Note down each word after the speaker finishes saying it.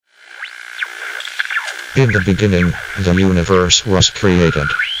In the beginning, the universe was created.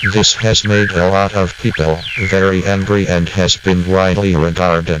 This has made a lot of people very angry and has been widely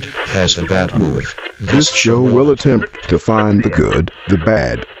regarded as a bad move. This show will attempt to find the good, the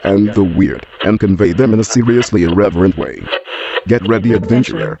bad, and the weird, and convey them in a seriously irreverent way. Get ready,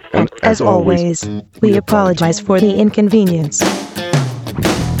 adventurer, and As always, we apologize for the inconvenience.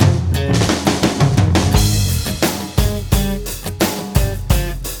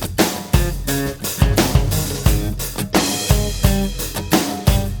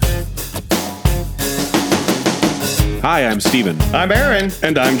 Hi, I'm Steven. I'm Aaron.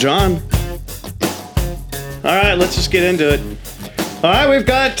 And I'm John. All right, let's just get into it. All right, we've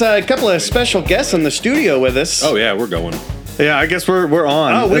got a couple of special guests in the studio with us. Oh, yeah, we're going. Yeah, I guess we're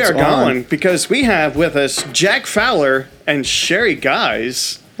on. Oh, we It's are on. going because we have with us Jack Fowler and Sherry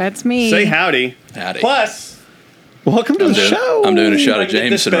Guys. That's me. Say howdy. Howdy. Plus, Welcome to the show. I'm doing a shot I of get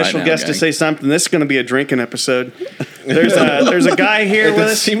this Jameson right special now. guest to gang. say something. This is going to be a drinking episode. There's a guy here with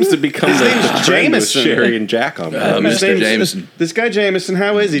This us. seems to become His the name's trend with Jameson. Sherry and Jack on that. His Mr. name's- Jameson. This guy Jameson.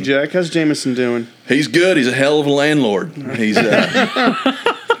 How is he, Jack? How's Jameson doing? He's good. He's a hell of a landlord. He's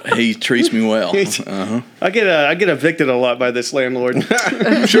he treats me well. I get evicted a lot by this landlord.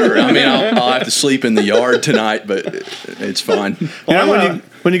 Sure. I mean, I'll have to sleep in the yard tonight, but it's fine. Yeah,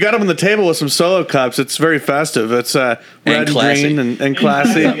 when you got him on the table with some Solo cups, it's very festive. It's red and classy. green and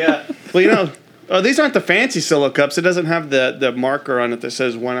classy. Yeah. Well, these aren't the fancy Solo cups. It doesn't have the marker on it that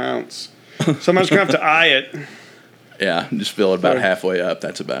says 1 ounce. So I'm just going to have to eye it. Yeah, just fill it about halfway up.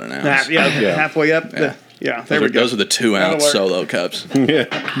 That's about an ounce. Halfway up. Yeah. There we go. Those are the 2 ounce That'll work. Solo cups.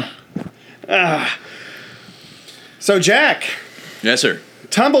 Yeah. So, Jack, Yes, sir.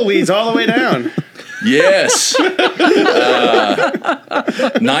 tumbleweeds all the way down. Yes.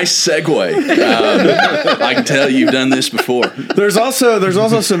 Nice segue. I can tell you've done this before. There's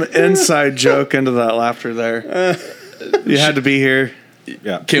also some inside joke into that laughter there. You had to be here.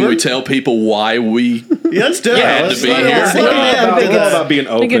 Yeah. Can we tell people why we Yeah, let's do it. had Let's to be let here? it- let it- It's all about being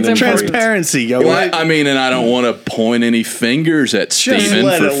open it's and Transparency, yo. Well, I mean, and I don't want to point any fingers at Steven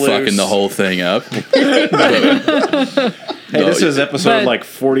let for it loose. fucking the whole thing up. Hey, this is episode But- like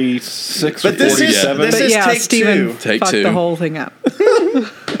 46 But or this is 47. this But is yeah, take Steven two. Take fucked two. the whole thing up.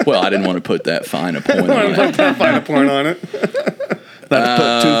 Well, I didn't want to put that fine a point on it. Find a point on it. Not to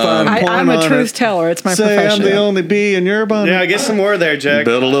put too fine a point I'm a on truth it. teller. It's my Say profession. I'm the only bee in your bunny. Yeah, get some more there, Jack.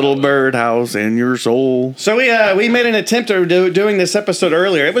 Build a little birdhouse in your soul. So we made an attempt at doing this episode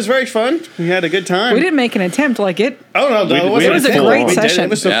earlier. It was very fun. We had a good time. We didn't make an attempt like it. Oh no, We- it we wasn't had a full great on. We did it. session. It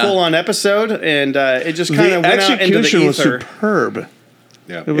was a Yeah. full-on episode, and it just kind The of went out into the execution was ether. superb.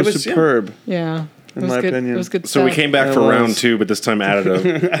 Yeah. It was was, yeah. superb. Yeah. It was my good. opinion. It was good So we stuff. came back It for was. round 2, but this time added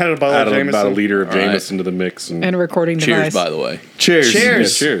I had a bottle of about a Jameson. liter of All right. Jameson to the mix. And And a recording Cheers, device. by the way. Cheers. Yeah,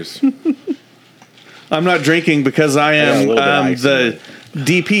 Cheers. cheers. I'm not drinking because I got a am little bit of ice the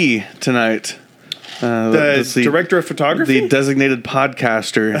DP tonight. That's The director of photography. the designated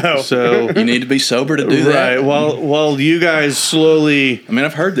podcaster. Oh. So You need to be sober to do that. right, while you guys slowly I mean,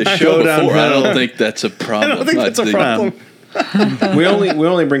 I've heard this Go show before. I downhill. don't think that's a problem. I don't think that's a think- problem. we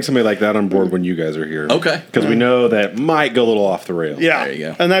only bring somebody like that on board when you guys are here. Okay. Because we know that might go a little off the rails. Yeah, There you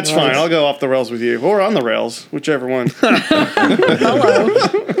go. and that's fine. I'll go off the rails with you, or on the rails, whichever one. Hello.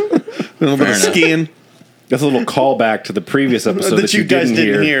 a little bit of enough. skiing. That's a little callback to the previous episode that you guys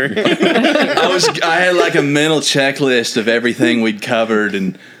didn't hear. I had like a mental checklist of everything we'd covered,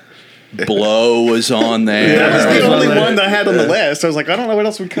 and blow was on there. That was the was only on there. one that I had on the list. I was like, I don't know what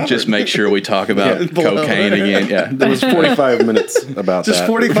else we covered. Just make sure we talk about Yeah, blow. cocaine again. Yeah. There was 45 minutes about just that.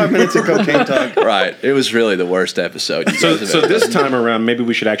 45 minutes of cocaine talk. Right. It was really the worst episode. you So, guys have so ever this done. time around, maybe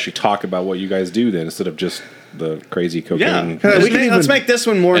we should actually talk about what you guys do then, instead of just the crazy cocaine. Yeah, we let's make this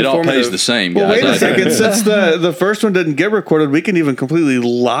one more It all informative. pays the same, Well, guys. wait I a think. second. Since the first one didn't get recorded, we can even completely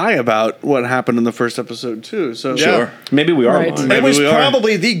lie about what happened in the first episode too. So Sure. Maybe we are Right. lying. It Maybe was we are.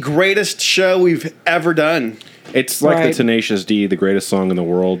 probably the greatest show we've ever done. It's like Right. the Tenacious D, the greatest song in the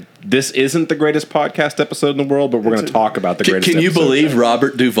world. This isn't the greatest podcast episode in the world, but we're going to talk about the greatest Can you episode. believe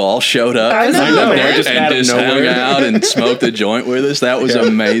Robert Duvall showed up? I know, and man. Just out of just hung nowhere. out and smoked a joint with us. That was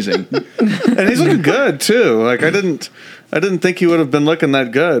amazing. and he's looking good too. Like I didn't think he would have been looking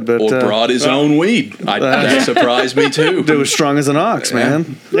that good, but Or brought his own weed. That surprised me too. it was strong as an ox,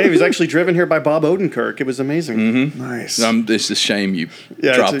 man. Yeah, he was actually driven here by Bob Odenkirk. It was amazing. Nice. It's a shame you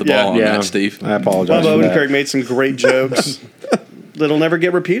Yeah, dropped it's the a- ball on Yeah, that, Steve. I apologize. Bob for that. Odenkirk made some great jokes that'll never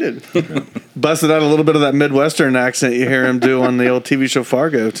get repeated. Busted out a little bit of that Midwestern accent you hear him do on the old TV show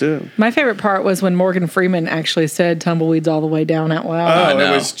Fargo too. My favorite part was when Morgan Freeman actually said tumbleweeds all the way down out loud. Oh, it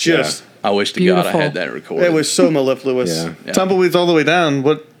know. was just, I wish to God I Beautiful. had that recorded. it was so mellifluous. Yeah. Yeah. Tumbleweeds all the way down.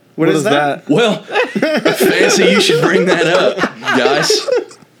 What What is that? Well, fancy you should bring that up, guys.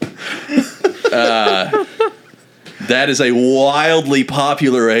 That is a wildly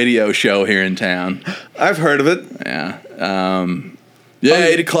popular radio show here in town. I've heard of it. Yeah.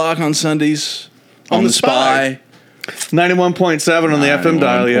 8 o'clock on Sundays on the Spy. 91.7 on the FM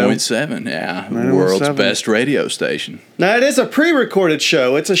dial, yeah. 91.7, yeah. World's 91.7. best radio station. Now, it is a pre-recorded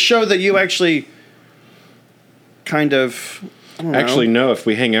show. It's a show that you actually kind of... I don't know. Actually, no. If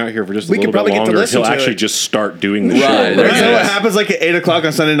we hang out here for just a We could little bit probably get to longer, listen he'll to actually it. just start doing the Right, show. there You you know go. what happens like at 8 o'clock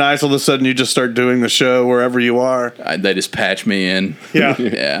on Sunday nights, all of a sudden you just start doing the show wherever you are. They just patch me in. Yeah.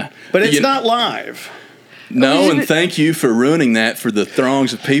 Yeah. But it's You- not live. No, and thank you for ruining that for the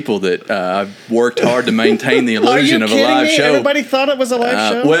throngs of people that I've worked hard to maintain the Are you illusion of a kidding live me? show. Everybody thought it was a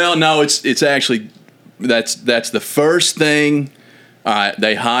live show? Well, no, it's actually that's the first thing.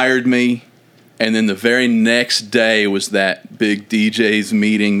 They hired me, and then the very next day was that big DJs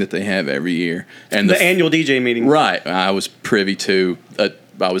meeting that they have every year, and the annual DJ meeting. Right, I was privy to.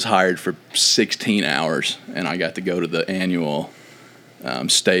 I was hired for 16 hours, and I got to go to the annual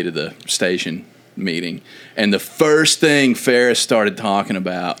state of the station meeting. And the first thing Ferris started talking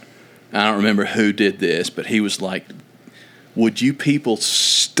about, I don't remember who did this, but he was like, "Would you people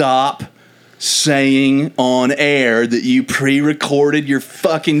stop saying on air that you pre-recorded your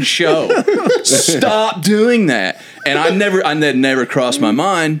fucking show? Stop doing that." And that never crossed my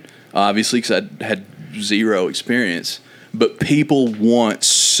mind, obviously, because I had zero experience. But people want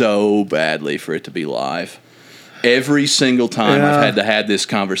so badly for it to be live. Every single time I've had to have this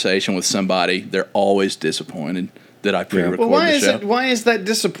conversation with somebody, they're always disappointed that I pre-recorded Well, why the is show. it? Why is that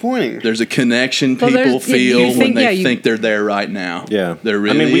disappointing? There's a connection Well, people there's- you feel think- when they yeah, think they're there right now. Yeah. There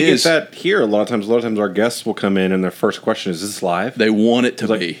really I mean, we is. get that here a lot of times. A lot of times our guests will come in and their first question is this live? They want it to It's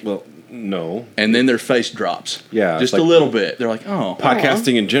like, be. well, no. And then their face drops. Yeah, Just it's a like- little bit. They're like, oh.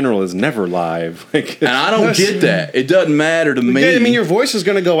 Podcasting in general is never live. Like, And I don't get that. It doesn't matter to me. Yeah, I mean, your voice is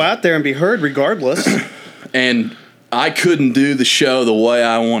going to go out there and be heard regardless. And I couldn't do the show the way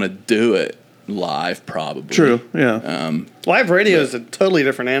I want to do it live, probably. True, yeah. Live radio is a totally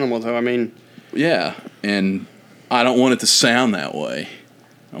different animal, though. I mean, Yeah. And I don't want it to sound that way.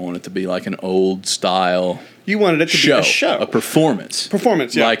 I want it to be like an old style you wanted it to be a show. a performance.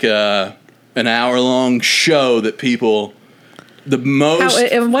 Performance, yeah. Like an hour-long show that people, the most...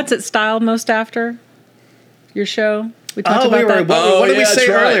 And what's it styled most after? Your show? We talked about that. What did we yeah, say that's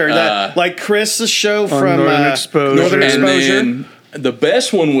right. earlier? That like Chris's show from Northern Exposure. Northern and Exposure. then the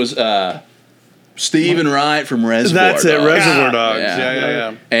best one was Stephen Wright from Reservoir That's it, Dogs. Reservoir Dogs. Yeah.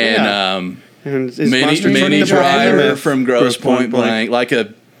 Yeah. And And his Mini Monster Truck Driver Behemoth. from Grosse Point Blank.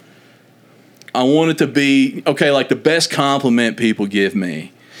 I want it to be, okay, like the best compliment people give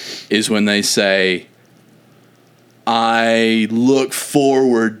me is when they say, I look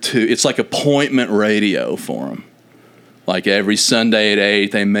forward to, it's like appointment radio for them. Like every Sunday at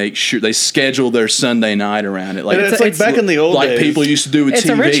 8, they make sure, they schedule their Sunday night around it. Like And it's like back in the old like days. people used to do with It's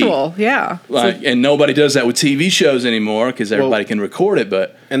TV. a ritual, yeah. Like, and nobody does that with TV shows anymore because everybody can record it.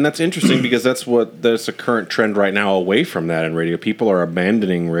 But and that's interesting because that's a current trend right now away from that in radio. People are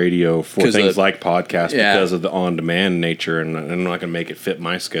abandoning radio for 'Cause things of- like podcasts Yeah. because of the on-demand nature, and I'm not going to make it fit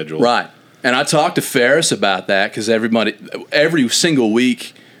my schedule. right, and I talked to Ferris about that because every single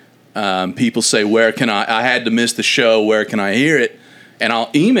week, people say, "Where can I had to miss the show. Where can I hear it?" And I'll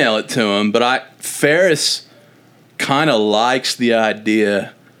email it to him. But Ferris kind of likes the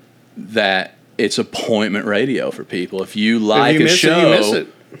idea that it's appointment radio for people. If you like you a miss it, show, you miss it.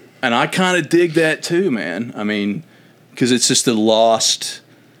 and I kind of dig that too, man. I mean, because it's just a lost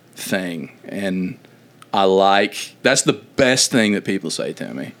thing, and that's the best thing that people say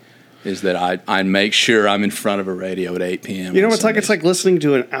to me is that I make sure I'm in front of a radio at 8 p.m. You know on what it's like? It's Sundays. like listening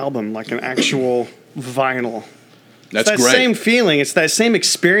to an album, like an actual vinyl. That's It's that great. same feeling. It's that same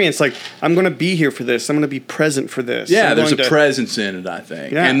experience. Like, I'm going to be here for this. I'm going to be present for this. Yeah, I'm there's a going to- presence in it, I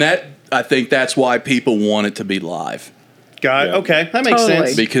think, Yeah. and I think that's why people want it to be live God, Yeah. okay, that makes Totally.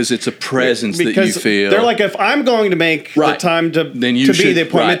 sense. because it's a presence that you Because feel. they're like, if I'm going to make Right. the time to Then you be should- the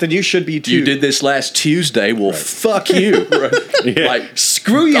appointment, right. then you should be too. you did this last Tuesday. Well, fuck you. Like,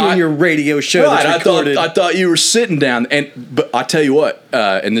 Screw you and your radio show Right, that's recorded. I thought you were sitting down, but I tell you what,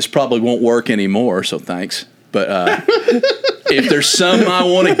 and this probably won't work anymore, so thanks. But if there's something I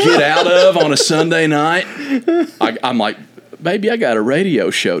want to get out of on a Sunday night, I'm like, baby, I got a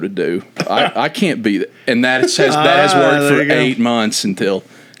radio show to do. I can't be that, and that has worked there for you go. 8 months until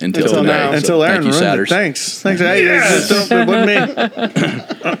Until today. now. So Until Aaron thank you, ruined it. Satters. Thanks. Hey, just don't with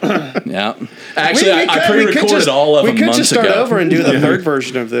me. Yeah, actually, I pre-recorded all of them We could months just start ago. over and do the third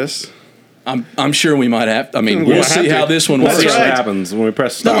version of this. I'm sure we might have. I mean, we'll see how this one We'll works. see what right. happens when we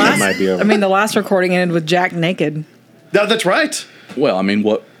press stop. It might be over. I mean, the last recording ended with Jack naked. No, that's right. Well, I mean,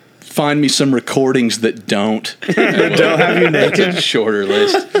 what? Find me some recordings that don't. Don't have you naked. Shorter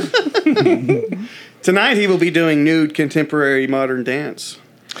list. Tonight he will be doing nude contemporary modern dance.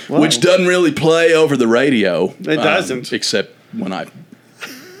 Which doesn't really play over the radio. It doesn't. Except when I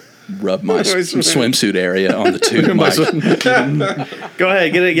rub my swimsuit area on the tube mic. Go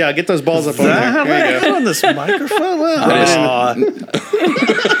ahead, get it. Yeah, get those balls up on there. There you go. on this microphone? Wow.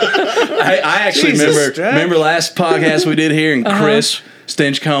 I actually Jesus, remember last podcast we did here, and Chris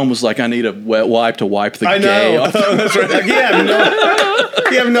Stinchcomb was like, I need a wet wipe to wipe the I gay know. off. That's right. Like,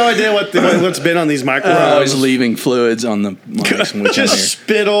 you have no idea what's been on these Always microphones. leaving fluids on the mics and which on Just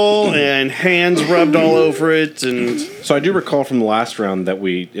spittle and hands rubbed all over it, and So I do recall from the last round that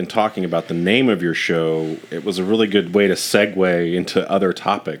in talking about the name of your show, it was a really good way to segue into other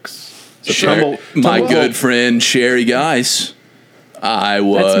topics. So here. My good friend Sherry Geis. I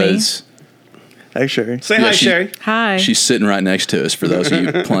was. Hey, Sherry. say hi, Sherry. Hi. She's sitting right next to us for those of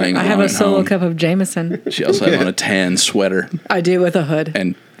you playing. I have along a at solo home. cup of Jameson. She also had on a tan sweater I do with a hood.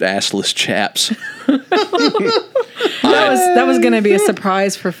 and assless chaps. That was going to be a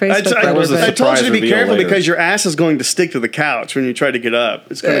surprise for Facebook. I was a but- told you to surprise be reveal careful later. because your ass is going to stick to the couch when you try to get up.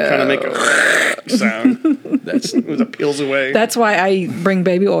 It's going to kind of make a sound. That's It peels away. That's why I bring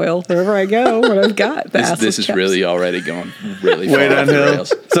baby oil wherever I go. What I've got. this is really already going really Way far off the downhill.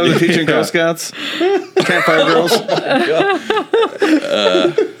 rails. So the teaching Girl Scouts, Campfire Girls.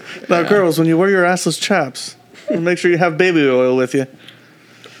 Now, girls, when you wear your assless chaps, make sure you have baby oil with you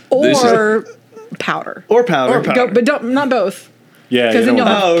This or powder. or powder. But don't not both. Yeah, Because then you'll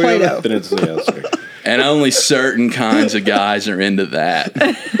have Oh, really? Play-Doh. Then it's that's great. And only certain kinds of guys are into that.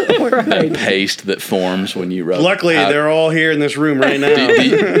 That paste that forms when you rub. Luckily, out. they're all here in this room right now.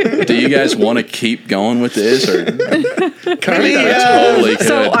 Do you guys want to keep going with this, or Kinda, totally could?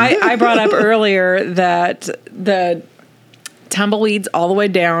 So I brought up earlier that the Tumbleweeds All the Way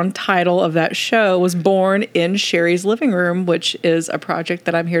Down title of that show was born in Sherry's living room, which is a project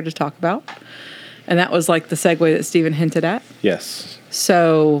that I'm here to talk about. And that was like the segue that Stephen hinted at. Yes.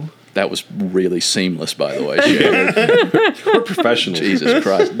 So That was really seamless, by the way. Sherry. We're professionals. Jesus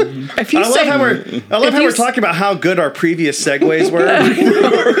Christ! if you I love say how we're talking about how good our previous segues were.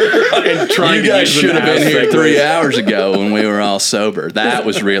 You guys should have been here 3 hours ago when we were all sober. That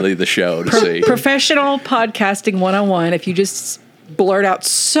was really the show to see. professional podcasting 101, if you just blurt out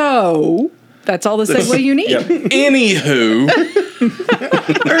 "so," that's all the segue you need. Yep. Anywho,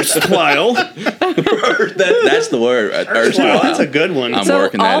 Erstwhile. that's the word. Wow, that's a good one. I'm So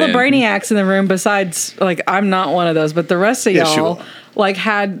working all that the in. brainiacs in the room, besides like I'm not one of those, but the rest of Yes, you y'all are. like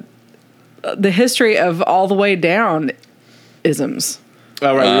had the history of All the Way Down isms.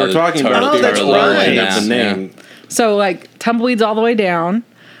 All right, we were talking turtle- about the that's turtle right. way That's the down, name. So like Tumbleweeds All the Way Down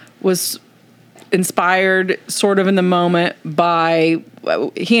was inspired sort of in the moment by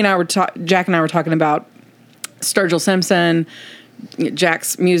Jack and I were talking about Sturgill Simpson.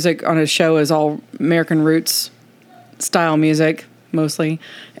 Jack's music on his show is all American roots style music mostly,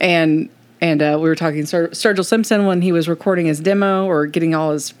 and we were talking Sturgill Simpson when he was recording his demo or getting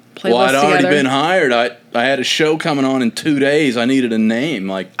all his playlists Well, I'd already together. been hired. I had a show coming on in 2 days. I needed a name.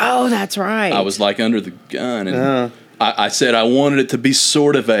 Like Oh, that's right. I was like under the gun, and I said I wanted it to be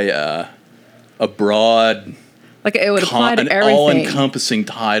sort of a broad, like it would apply to an everything. all-encompassing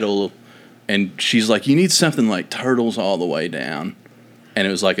title. And she's like, "You need something like Turtles All the Way Down," and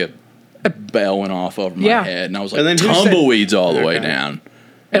it was like a bell went off over my Yeah. head, and I was like, And then who said- "Tumbleweeds All the Way Okay. Down,"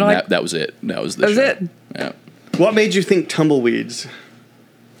 And and like- that was it. That was the That was show. it. Yeah. What made you think tumbleweeds?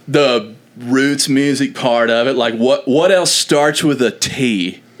 The roots music part of it, like what else starts with a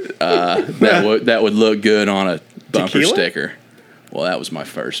T that would look good on a bumper Tequila? sticker? Well, that was my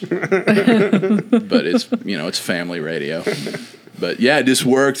first, but it's family radio. But yeah, it just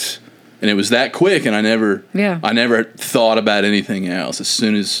worked, and it was that quick, and I never thought about anything else. As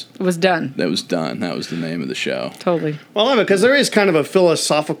soon as It was done. that was done, that was the name of the show. Totally. Well, I love it because there is kind of a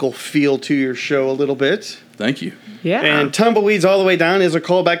philosophical feel to your show a little bit. Thank you. Yeah. And Tumbleweeds All the Way Down is a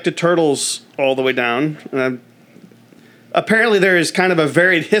callback to Turtles All the Way Down. Apparently, there is kind of a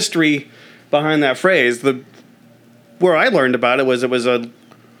varied history behind that phrase. Where I learned about it was a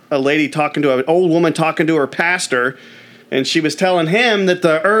lady talking to an old woman talking to her pastor, and she was telling him that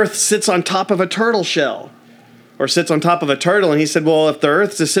the earth sits on top of a turtle shell. or sits on top of a turtle. And he said, well, if the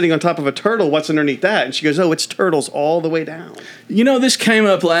Earth's just sitting on top of a turtle, what's underneath that? And she goes, oh, it's turtles all the way down. You know, this came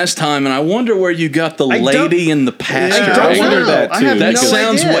up last time, and I wonder where you got the lady in the pasture. I don't angle. know. that, I too. have That no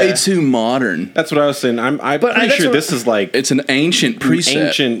sounds idea. way too modern. That's what I was saying. I'm pretty that's sure what- this is like, It's an ancient precept,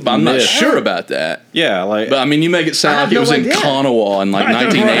 Ancient but I'm not myth. sure about that. yeah, like But I mean, you make it sound I like have it was no in idea. Kanawha in like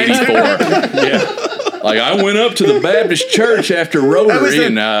 1984. yeah. Like I went up to the Baptist church after Rotary,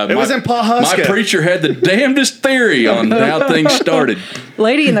 and it was in my Pawhuska. preacher had the damnedest theory on how things started.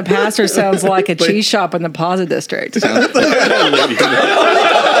 Lady in the Pastor sounds like a cheese shop in the Plaza District.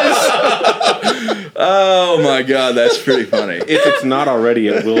 Oh my God, that's pretty funny. If it's not already,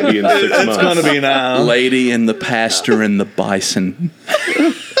 it will be in 6 months. It's going to be now. Lady and the Pastor and the Bison.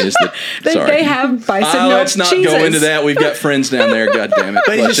 Is the, They have bison milk let's not cheeses. go into that. We've got friends down there. God damn it.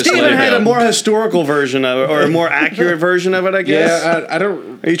 But Let's just Stephen let it had go. a more historical version of it, or a more accurate version of it, I guess. Yeah, I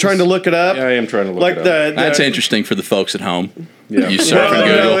don't. Are you trying to look it up? Yeah, I am trying to look Like it up. That's interesting for the folks at home. Yeah. You surf and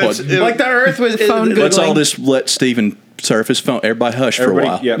Google. like the Earth was. Let's all just let Stephen surf his phone. Everybody hush for a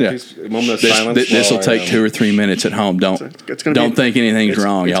while. Yeah, please, a moment of silence. This will while take I, 2 or 3 minutes at home. Don't It's gonna don't be- think anything's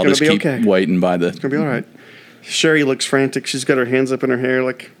wrong. it's Y'all gonna just be keep okay. waiting by the. It'll be all right. Sherry looks frantic. She's got her hands up in her hair,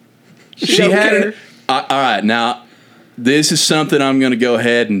 like She had. All right, now this is something I'm going to go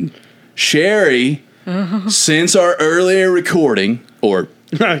ahead and Sherry. Since our earlier recording or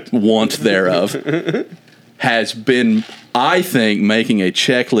want thereof, has been, I think, making a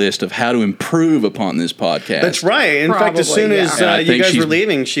checklist of how to improve upon this podcast. That's right. In fact, as Probably, soon as yeah. And I you think guys she's- were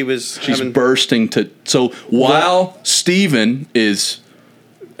leaving, she was She's having. bursting to. So while Steven is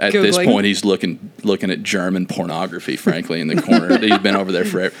at this Googling. point, he's looking at German pornography. Frankly, in the corner, he's been over there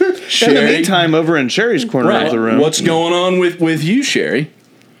forever. In the Sherry, meantime, over in Sherry's corner right? of the room. What's going on with you, Sherry?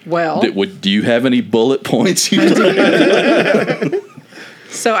 Well, Do you have any bullet points?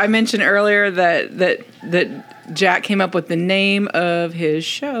 so I mentioned earlier that Jack came up with the name of his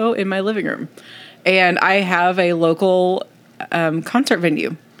show in my living room, and I have a local concert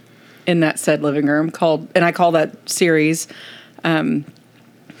venue in that said living room and I call that series.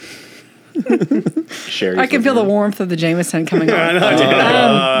 Sherry's I can feel the living room. warmth of the Jameson coming on.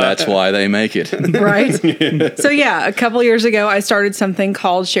 That's why they make it. Right? So, yeah, a couple years ago, I started something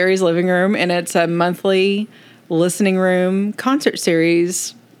called Sherry's Living Room, and it's a monthly listening room concert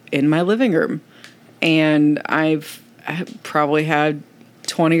series in my living room. And I've probably had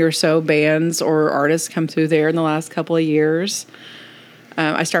 20 or so bands or artists come through there in the last couple of years.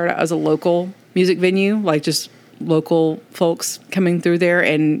 I started out as a local music venue, like just local folks coming through there,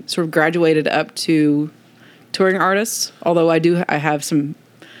 and sort of graduated up to touring artists. Although I have some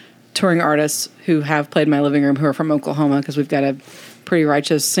touring artists who have played in my living room who are from Oklahoma, because we've got a pretty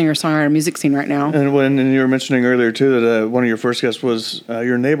righteous singer-songwriter music scene right now. And you were mentioning earlier too that one of your first guests was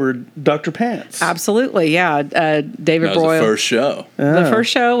your neighbor, Dr. Pants. Absolutely, yeah. David That was Broyle. the first show. The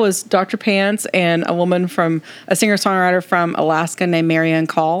first show was Dr. Pants and a woman a singer-songwriter from Alaska named Marianne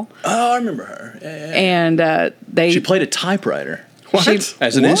Call. Oh, I remember her. Yeah, yeah. And they... She played a typewriter What?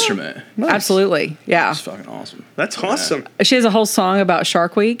 as an instrument. Absolutely, yeah. It's fucking awesome. That's awesome. She has a whole song about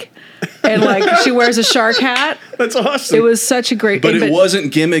Shark Week. And, she wears a shark hat. That's awesome. It was such a great... But it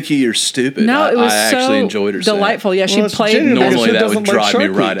wasn't gimmicky or stupid. No, it was I so actually enjoyed her set. delightful. Yeah, she Well, it's played... genuine. Normally She that doesn't would like drive me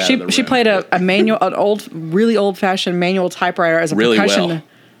Shark right Week. out of the room. She played really old fashioned manual typewriter as a Really percussion well.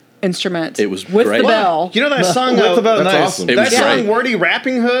 instrument. It was with great. the bell. You know that song? With about That's nice. awesome. It That was song, great. Wordy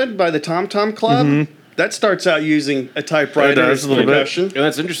Rapping Hood by the Tom Tom Club, that starts out using a typewriter It does, as a little bit. percussion. And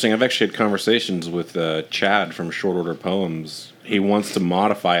that's interesting. I've actually had conversations with Chad from Short Order Poems. He wants to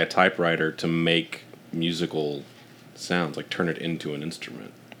modify a typewriter to make musical sounds, like turn it into an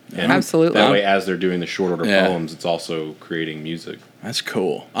instrument. And Absolutely. That way, as they're doing the Short Order Yeah. Poems, it's also creating music. That's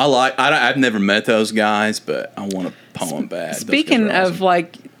cool. I've never met those guys, but I want a poem bad. Those Speaking guys are of awesome.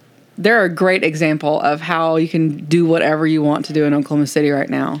 they're a great example of how you can do whatever you want to do in Oklahoma City right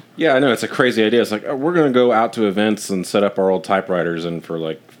now. Yeah, I know. It's a crazy idea. It's like, oh, we're going to go out to events and set up our old typewriters, and for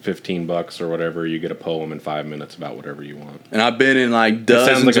like $15 or whatever, you get a poem in 5 minutes about whatever you want. And I've been in like sounds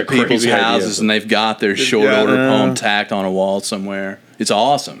dozens like a of people's crazy idea, houses, but- and they've got their short order poem tacked on a wall somewhere. It's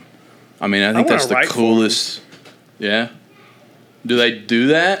awesome. I mean, I think wanna that's the write for 'em. coolest. Yeah. Do they do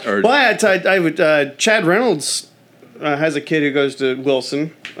that or? Well, I would. Chad Reynolds has a kid who goes to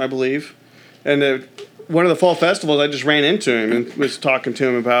Wilson, I believe, and one of the fall festivals, I just ran into him and was talking to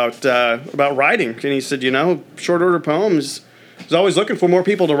him about writing, and he said, Short Order Poems is always looking for more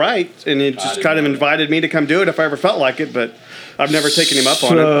people to write, and it just didn't kind of know that. invited me to come do it if I ever felt like it, but I've never taken him up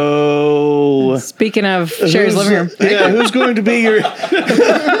on it. So, Speaking of Sherry's living room, yeah, who's going to be your? So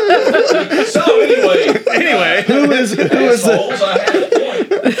anyway, Anyway, Who is the?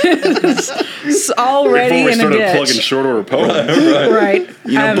 was already Before we in a started ditch. plugging short order poems. Right.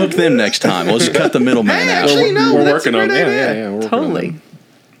 You know, book them next time. We'll just cut the middleman out. actually, no, We're that's a working on great yeah, idea. yeah. We're working on Totally. it.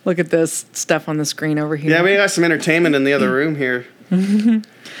 Look at this stuff on the screen over here. Yeah, we got some entertainment in the other room here.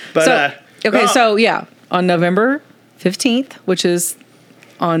 But So, okay, oh, so yeah, on November 15th, which is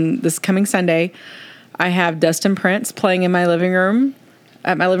on this coming Sunday, I have Dustin Prince playing in my living room.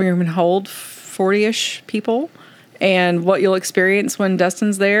 My living room can hold 40-ish people. And what you'll experience when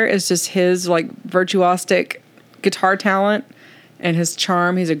Dustin's there is just his like virtuosic guitar talent and his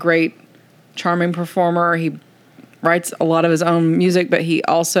charm. He's a great, charming performer. He writes a lot of his own music, but he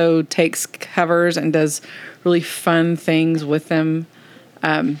also takes covers and does really fun things with them.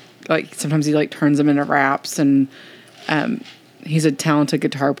 Like sometimes he like turns them into raps, and he's a talented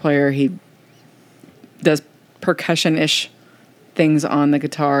guitar player. He does percussion-ish things on the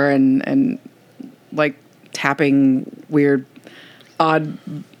guitar and like tapping, weird, odd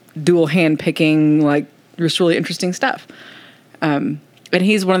dual hand picking, like just really interesting stuff. And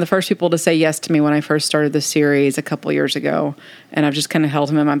he's one of the first people to say yes to me when I first started the series a couple years ago. And I've just kind of held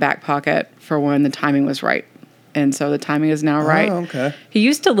him in my back pocket for when the timing was right. And so the timing is now right. Oh, okay. He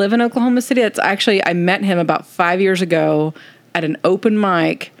used to live in Oklahoma City. It's actually, I met him about 5 years ago at an open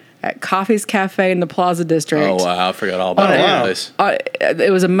mic at Coffee's Cafe in the Plaza District. Oh, wow. I forgot all about wow. this. It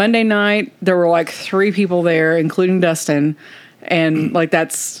was a Monday night. There were like 3 people there, including Dustin. And like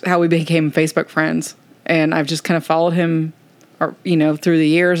that's how we became Facebook friends. And I've just kind of followed him, through the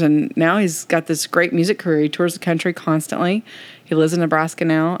years. And now he's got this great music career. He tours the country constantly. He lives in Nebraska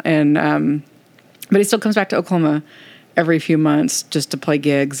now. And, but he still comes back to Oklahoma every few months just to play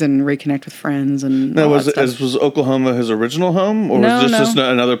gigs and reconnect with friends. And Now, all was that stuff. was Oklahoma his original home, or No, was this no. just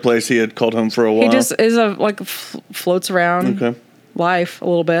another place he had called home for a while? He just is floats around Okay. life a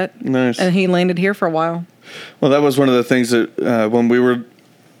little bit. Nice. And he landed here for a while. Well, that was one of the things that when we were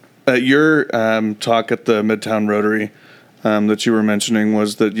at your talk at the Midtown Rotary that you were mentioning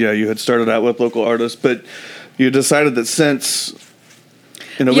was that, you had started out with local artists, but you decided that since,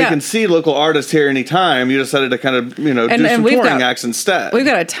 we Yeah. can see local artists here anytime, you decided to kind of, do And some we've touring got- acts instead. We've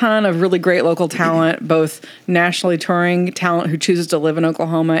got a ton of really great local talent, both nationally touring talent who chooses to live in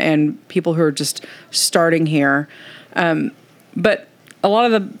Oklahoma and people who are just starting here. But a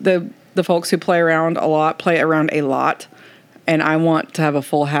lot of the folks who play around a lot, and I want to have a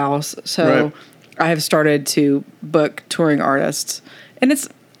full house. So Right. I have started to book touring artists. And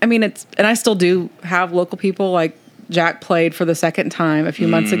and I still do have local people. Like Jack played for the second time a few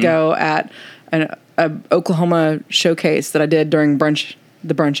months ago at a Oklahoma showcase that I did during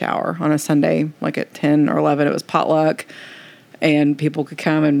the brunch hour on a Sunday, like at 10 or 11. It was potluck, and people could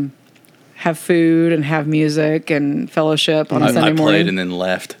come and have food and have music and fellowship on a Sunday I morning. played and then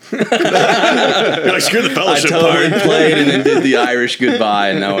left. You're like, screw the I fellowship totally part. played and then did the Irish goodbye,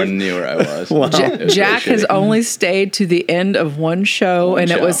 and no one knew where I was. It was Jack really has shitty. only stayed to the end of one show,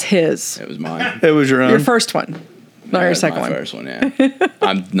 and it show. was his. It was mine. It was your own. Your first one, not That your was second my one. first one, yeah.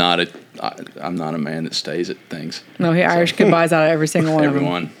 I'm not a man that stays at things. No, he Irish goodbyes out of every single one of them.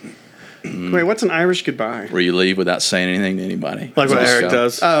 Everyone. Wait, what's an Irish goodbye? Where you leave without saying anything to anybody. like what Just Eric go.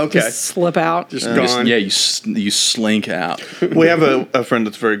 does. Oh, okay. Just slip out. Just Just- gone. yeah, you slink out. We have a friend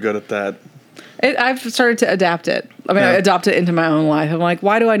that's very good at that. I've started to adapt it. I mean, Yeah. I adopt it into my own life. I'm like,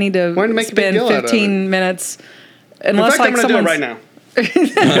 why do I need to Why do you make a big spend deal out of 15 minutes? In Unless fact, I'm like going to do it someone's right now.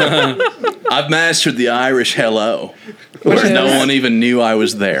 I've mastered the Irish hello, Which where no is- one even knew I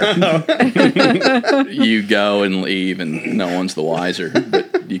was there. You go and leave, and no one's the wiser,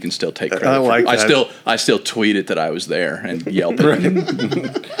 but you can still take credit. I like for it. that. I still tweeted that I was there and yelp at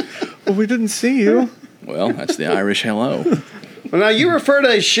it. Well, we didn't see you. Well, that's the Irish hello. Well, now, you refer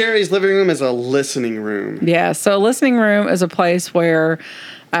to Sherry's living room as a listening room. Yeah, so a listening room is a place where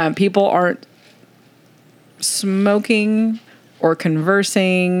people aren't smoking or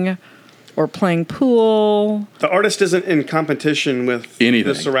conversing or playing pool, The artist isn't in competition with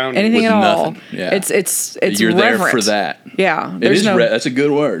Anything. the surroundings. anything With at all. nothing, yeah. It's You're there reverent. for that. Yeah, It there's is. no. That's a good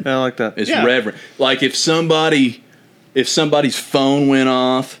word. I like that. It's Yeah. reverent. Like if somebody's phone went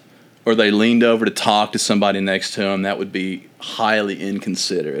off, or they leaned over to talk to somebody next to them, that would be highly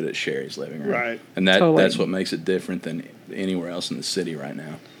inconsiderate at Sherry's living room. Right. And Totally. that's what makes it different than anywhere else in the city right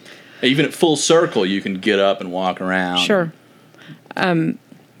now. Even at Full Circle, you can get up and walk around. Sure.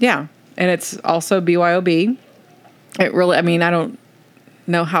 Yeah, and it's also BYOB. It really. I mean, I don't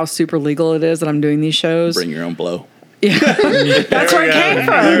know how super legal it is that I'm doing these shows. Bring your own blow. That's where it came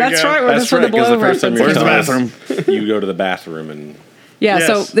from. There we That's go. right. That's where the 'cause blow the first time reference you're is. Where's the bathroom? You go to the bathroom and Yeah,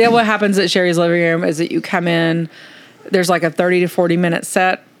 Yes. so what happens at Sherry's living room is that you come in, there's like a 30 to 40 minute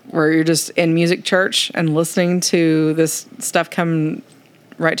set where you're just in music church and listening to this stuff come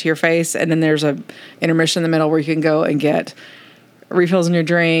right to your face, and then there's a intermission in the middle where you can go and get refills in your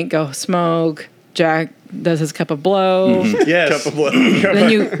drink, go smoke. Jack does his cup of blow. Yes. Then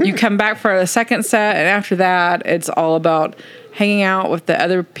you come back for a second set, and after that, it's all about hanging out with the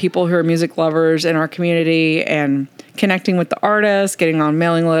other people who are music lovers in our community and connecting with the artists, getting on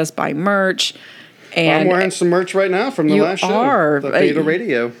mailing lists, buying merch. And I'm wearing some merch right now from the You last show. are. The Beta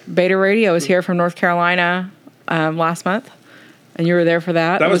Radio. Beta Radio is here from North Carolina last month, and you were there for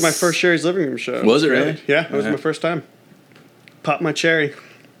that. That It was my first Sherry's Living Room show. Was it really? Yeah, that was my first time. Pop my cherry.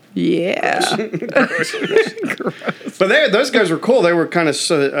 Yeah. But those guys were cool. They were kind of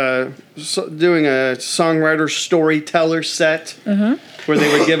doing a songwriter storyteller set where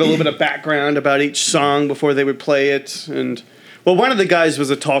they would give a little bit of background about each song before they would play it. And well, one of the guys was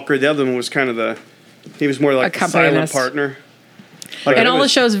a talker. The other one was kind of he was more like a silent Accompanist. partner. Like And it all the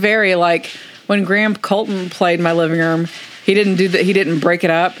was- shows vary. Like when Graham Colton played my living room, he didn't do that. He didn't break it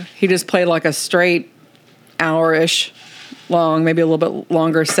up. He just played like a straight hour-ish long, maybe a little bit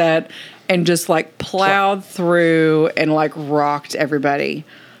longer set, and just like plowed through and like rocked everybody.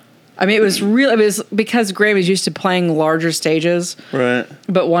 I mean, it was because Graham is used to playing larger stages, Right.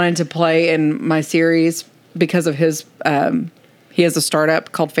 but wanted to play in my series because of his. He has a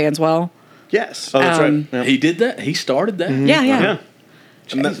startup called Fanswell. Yes. Oh, that's right. Yeah. He did that. He started that. Yeah. Yeah.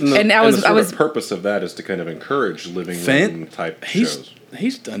 And I was the purpose of that is to kind of encourage living room type He's shows.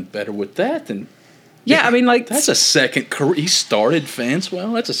 he's done better with that than. yeah. I mean, like That's a second career. He started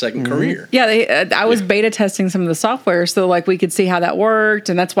Fanswell. That's a 2nd career. Yeah, I was beta testing some of the software so like we could see how that worked,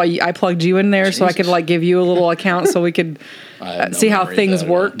 and that's why I plugged you in there so I could Jesus. like give you a little account so we could I have no see how memory of things that at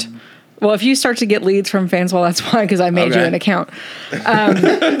all. worked. Well, if you start to get leads from Fanswell, that's why, because I made you Okay. an account.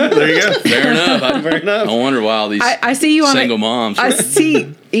 There you go. Fair enough. I wonder why all these I see you on single moms. I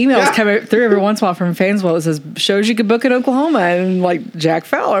see emails coming through every once in a while from Fanswell that says shows you could book in Oklahoma, and like Jack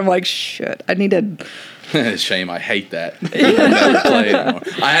Fowler. I'm like, shit, I need to. Shame, I hate that. I'll never play it anymore.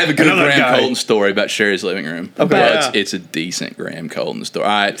 I have a good Another Graham guy. Colton story about Sherry's living room. Okay. Well, Yeah. it's a decent Graham Colton story.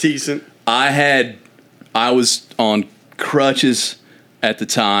 I Decent. I was on crutches at the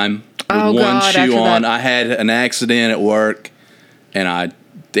time with Oh, one God, shoe after on. that. I had an accident at work, and I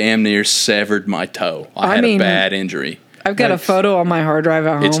damn near severed my toe. I had mean, a bad injury. I've got a photo on my hard drive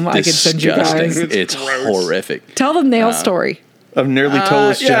at It's home. I could send you disgusting. guys. It's gross. horrific. Tell the nail story. Of nearly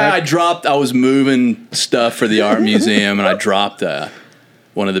toeless Yeah, Jack. I was moving stuff for the art museum, and I dropped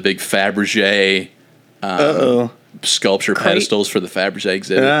one of the big Fabergé sculpture pedestals for the Fabergé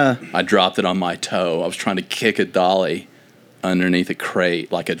exhibit. Yeah. I dropped it on my toe. I was trying to kick a dolly underneath a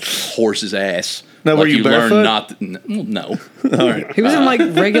crate like a horse's ass. Now, like were you barefoot? learn not to, no. He was in like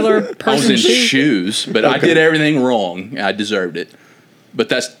regular I was person in shoes. shoes, but I did everything wrong. I deserved it. But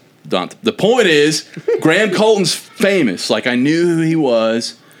that's not the point. Is Graham Colton's famous? Like I knew who he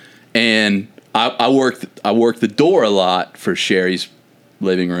was, and I worked the door a lot for Sherry's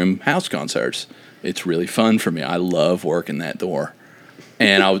living room house concerts. It's really fun for me. I love working that door,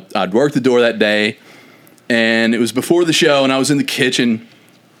 and I'd work the door that day, and it was before the show, and I was in the kitchen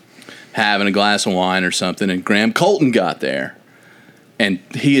having a glass of wine or something, and Graham Colton got there. And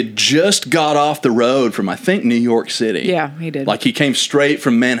he had just got off the road from, I think, New York City. Yeah, he did. Like he came straight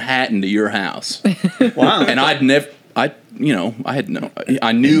from Manhattan to your house. Wow. And I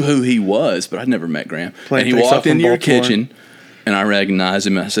knew who he was, but I'd never met Graham. Playing And he Face walked Off in into your Baltimore. kitchen, and I recognized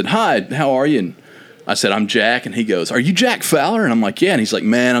him. And I said, "Hi, how are you?" And I said, "I'm Jack." And he goes, "Are you Jack Fowler?" And I'm like, "Yeah." And he's like,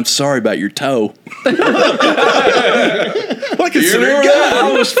 "Man, I'm sorry about your toe." What You remember that?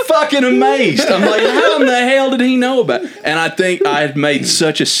 I was fucking amazed. I'm like, how in the hell did he know about it? And I think I had made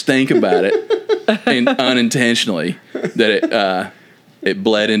such a stink about it, and unintentionally, that it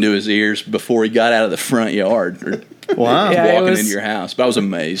bled into his ears before he got out of the front yard or Wow. Yeah, it walking was- into your house. But I was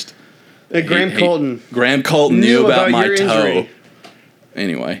amazed. Graham Colton. Graham Colton knew about my your toe. injury.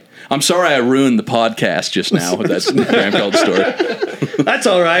 Anyway, I'm sorry I ruined the podcast just now with that Graham Colton story. That's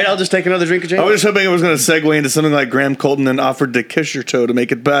all right. I'll just take another drink of James. I was just hoping it was going to segue into something like Graham Colton then offered to kiss your toe to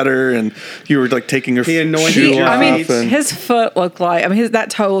make it better, and you were like taking your He anointed shoe your off. I mean, and- his foot looked like. I mean, that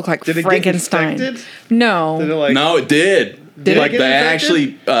toe looked like Did it get Frankenstein. infected? No, Did it like, No, it did. Did it Like get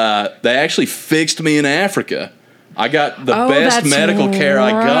they actually fixed me in Africa. I got the Oh, best that's medical care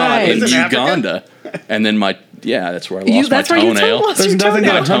I got right. in Was it Africa? Uganda, and then that's where I lost that's my where your toe toenail. lost There's your nothing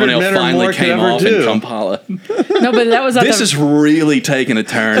toenail. that 100 Toenail men or finally more could came ever off do. in Kampala. No, but that was at This the, is really taking a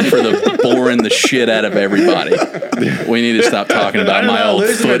turn for the boring the shit out of everybody. We need to stop talking I about don't my know, old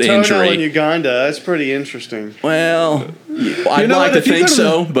losing foot a toenail in injury. Uganda. That's pretty interesting. Well, I'd know like what, to if you think go to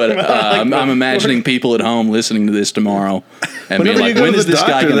so, but I'm imagining people at home listening to this tomorrow and being Whenever you like, go when to is the this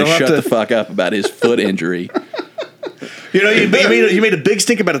guy doctor, going to they'll have shut to- the fuck up about his foot injury? You know, you made a big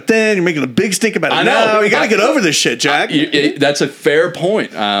stink about it then. You're making a big stink about it I know. now. You got to get over this shit, Jack. That's a fair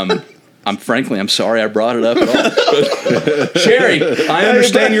point. I'm sorry I brought it up at all. But, Sherry, I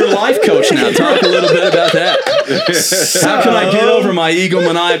understand you're a life coach now. Talk a little bit about that. How can I get over my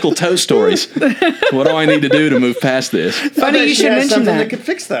egomaniacal toe stories? What do I need to do to move past this? Funny you should mention something that. could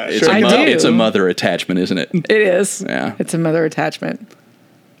fix that. It's a mother attachment, isn't it? It is. Yeah. It's a mother attachment.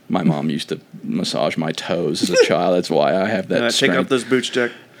 My mom used to massage my toes as a child. That's why I have that Take strength. off those boots,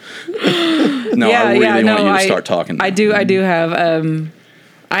 Jack. No, I really want you to start talking. I do have.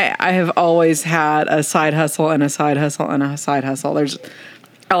 I have always had a side hustle and a side hustle and a side hustle.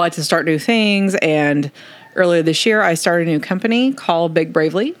 I like to start new things, and earlier this year I started a new company called Big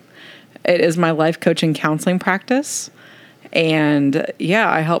Bravely. It is my life coaching counseling practice, and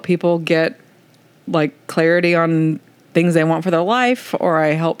I help people get like clarity on things they want for their life, or I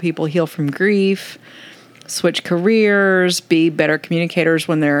help people heal from grief, switch careers, be better communicators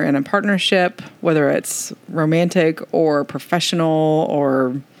when they're in a partnership, whether it's romantic or professional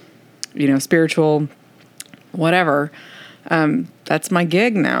or, spiritual, whatever. That's my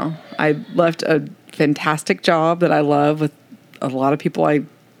gig now. I left a fantastic job that I love with a lot of people I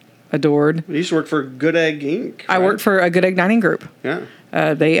adored. You used to work for Good Egg Inc. I worked for a Good Egg Dining Group. Yeah.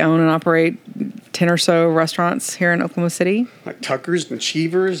 They own and operate 10 or so restaurants here in Oklahoma City. Like Tucker's and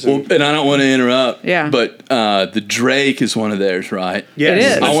Cheevers. Well, and I don't want to interrupt. Yeah. But the Drake is one of theirs, right? Yes, It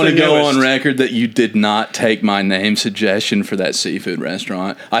is. that's I want to the go newest. on record that you did not take my name suggestion for that seafood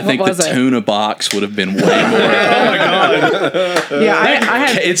restaurant. I think the was it? tuna box would have been way more. Yeah, I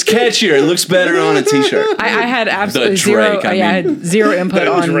had It's catchier. It looks better on a t-shirt. I had absolutely The zero. Drake, I I had zero input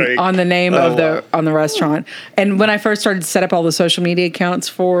The Drake. on the name Oh, of the restaurant. And when I first started to set up all the social media accounts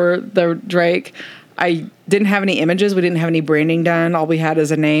for the Drake, I didn't have any images. We didn't have any branding done. All we had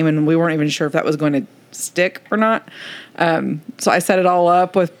is a name, and we weren't even sure if that was going to stick or not. So I set it all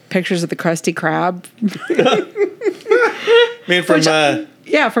up with pictures of the Krusty Krab. From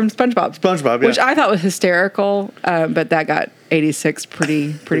Yeah, from SpongeBob. SpongeBob, yeah. Which I thought was hysterical, but that got 86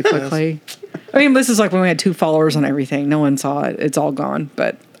 pretty quickly. I mean, this is like when we had 2 followers on everything. No one saw it. It's all gone.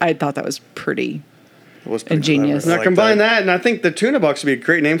 But I thought that was pretty. was pretty ingenious. clever. I Now like combine that, and I think the tuna box would be a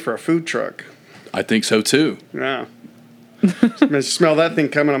great name for a food truck. I think so too. Yeah. I smell that thing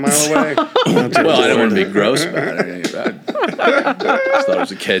coming a mile away. Well, I don't want to be gross about it. I just thought it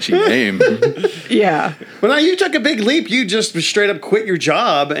was a catchy name. Yeah. Well, now you took a big leap. You just straight up quit your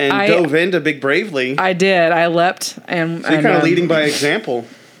job and dove into Big Bravely. I did. I leapt. And, So you're kind of leading by example.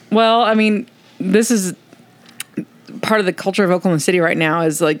 Well, I mean, this is part of the culture of Oklahoma City right now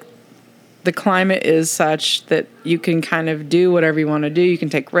is like the climate is such that you can kind of do whatever you want to do. You can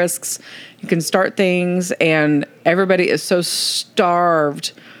take risks. You can start things. And everybody is so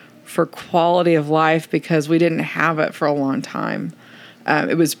starved for quality of life because we didn't have it for a long time.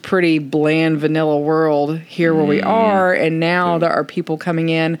 It was pretty bland, vanilla world here where we are. And now there are people coming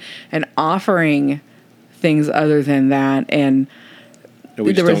in and offering things other than that. And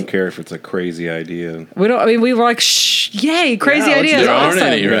We just don't care if it's a crazy idea. we don't. I mean, we were like, "Shh, yay, crazy Yeah, ideas, There aren't awesome."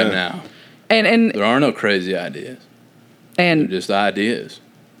 any right now. And There are no crazy ideas. They're and just ideas.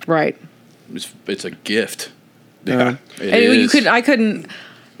 right. It's a gift. Yeah. It And you is. could. I couldn't.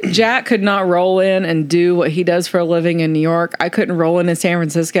 Jack could not roll in and do what he does for a living in New York. I couldn't roll in San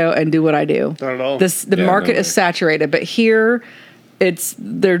Francisco and do what I do. Not at all. The Yeah, market no is way. saturated, but here,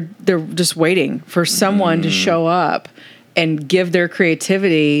 they're just waiting for someone to show up and give their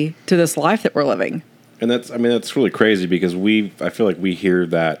creativity to this life that we're living. And that's really crazy because I feel like we hear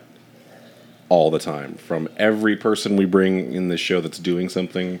that all the time from every person we bring in this show that's doing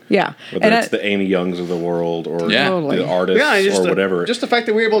something. Yeah. Whether And it's the Amy Youngs of the world or Yeah. Totally. the artists Yeah, just or whatever. Just the fact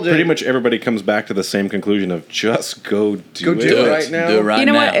that we're able to pretty much everybody comes back to the same conclusion of just go do do it it. right now. Do it right You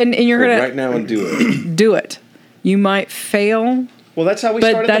know now. what? And you're Go gonna right now and do it. do it. You might fail. Well, that's how we but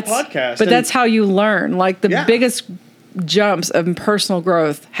started that's the podcast. But and that's how you learn. Like the Yeah. biggest jumps of personal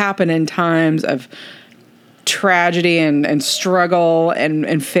growth happen in times of tragedy and struggle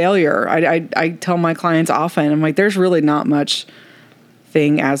and failure. I tell my clients often, I'm like, there's really not much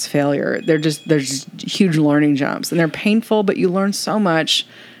thing as failure. There's just huge learning jumps, and they're painful, but you learn so much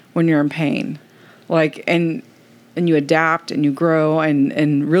when you're in pain. Like and you adapt and you grow,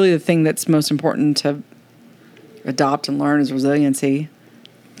 and really the thing that's most important to adopt and learn is resiliency,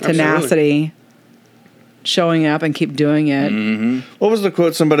 tenacity, showing up and keep doing it. What was the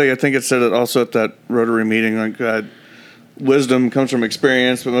quote? Somebody, I think it said it also at that Rotary meeting. Like, wisdom comes from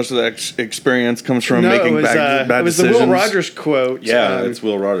experience, but most of that experience comes from No, making it was, bad it was decisions. the Will Rogers quote. Yeah, it's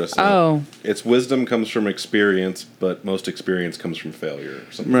Will Rogers. Oh. It's wisdom comes from experience, but most experience comes from failure.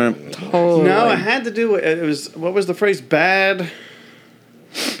 Or something Right. like that. Totally. No, it had to do with it was what was the phrase? Bad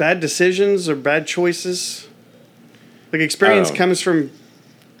decisions or bad choices. Like experience I don't know. comes from.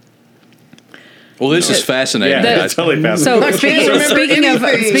 Well, this is fascinating. Yeah, That- that's totally fascinating. So I can't remember speaking of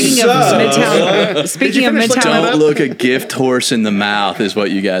anything. Midtown, speaking of finish looking Midtown, that Don't look a gift horse in the mouth is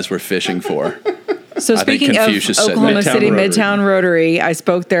what you guys were fishing for. So I think speaking of Confucius said Oklahoma Midtown City Rotary. Midtown Rotary, I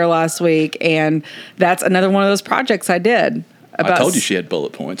spoke there last week, and that's another one of those projects I did. I told you she had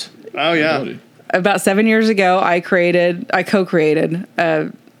bullet points. Oh yeah. About 7 years ago, I co-created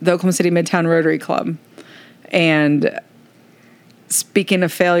the Oklahoma City Midtown Rotary Club. And speaking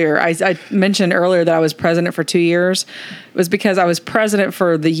of failure, I mentioned earlier that I was president for 2 years. It was because I was president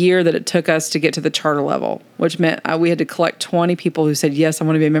for the year that it took us to get to the charter level, which meant we had to collect 20 people who said, yes, I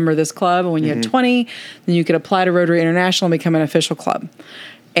want to be a member of this club. And when you had 20, then you could apply to Rotary International and become an official club.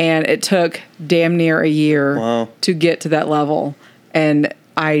 And it took damn near a year Wow. to get to that level. And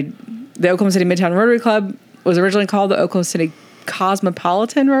the Oklahoma City Midtown Rotary Club was originally called the Oklahoma City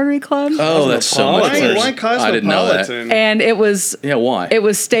Cosmopolitan Rotary Club. Oh, that's so much Why, worse. why I didn't know that. Cosmopolitan? And it was Yeah, why?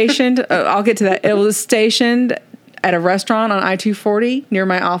 stationed. I'll get to that. It was stationed at a restaurant on I-240 near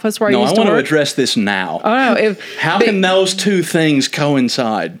my office where I No, I used to want to work. address this now. Oh no! How can those two things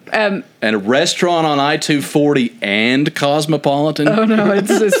coincide? And a restaurant on I-240 and Cosmopolitan? Oh no!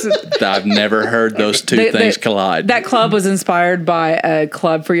 It's I've never heard those two things collide. That club was inspired by a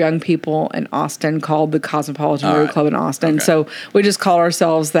club for young people in Austin called the Cosmopolitan All Rotary right. Club in Austin. Okay. So we just called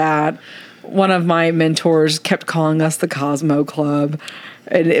ourselves that. One of my mentors kept calling us the Cosmo Club,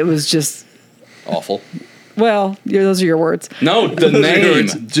 and it was just Awful. those are your words. No, the name.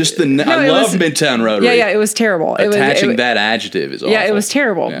 Just the name. I it love was- Midtown Rotary. Yeah, it was terrible. Attaching it, that adjective is awful. Yeah, it was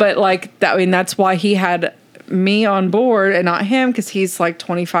terrible. Yeah. But like that, I mean, that's why he had me on board and not him, because he's like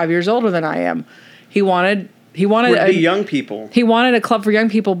 25 years older than I am. He wanted Would be young people. he wanted a club for young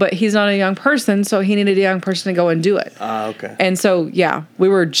people, but he's not a young person, so he needed a young person to go and do it. Okay. And so, yeah, we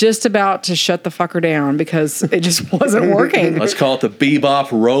were just about to shut the fucker down because it just wasn't working. Let's call it the Bebop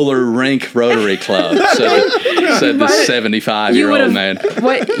Roller Rink Rotary Club. Said the 75-year-old man.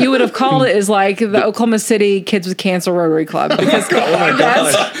 What you would have called it is like the Oklahoma City Kids with Cancer Rotary Club, because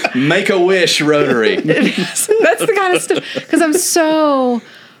that's Make-A-Wish Rotary. that's the kind of stuff. Because I'm so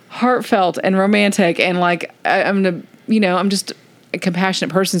heartfelt and romantic, and like I'm just a compassionate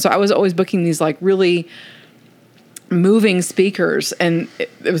person. So I was always booking these like really moving speakers, and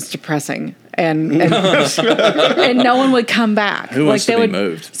it was depressing. And no one would come back. Who wants they to be would,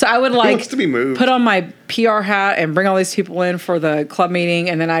 moved? So I would wants to be moved? put on my PR hat and bring all these people in for the club meeting,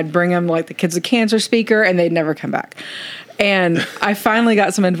 and then I'd bring them like the Kids with Cancer speaker, and they'd never come back. And I finally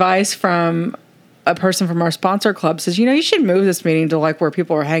got some advice from a person from our sponsor club. Says, you should move this meeting to like where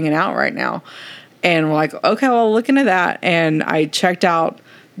people are hanging out right now. And we're like, okay, well, I'll look into that. And I checked out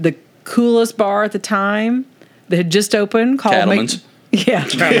the coolest bar at the time that had just opened called Cattleman's.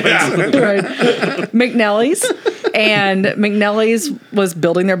 Right. McNelly's. And McNelly's was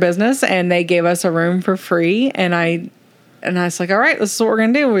building their business, and they gave us a room for free. And I was like, all right, this is what we're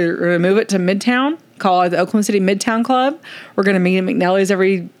going to do. We're going to move it to Midtown, call it the Oklahoma City Midtown Club. We're going to meet at McNelly's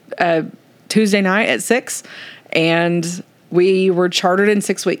every Tuesday night at 6. And we were chartered in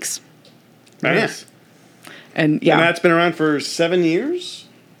 6 weeks. Nice. And yeah. And that's been around for 7 years?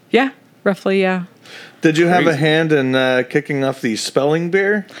 Yeah, roughly, yeah. Did you have a Crazy. hand in kicking off the spelling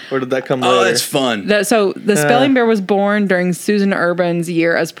beer, or did that come later? Oh, that's fun. So the Spelling Bear was born during Susan Urban's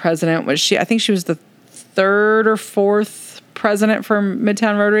year as president. I think she was the third or fourth president for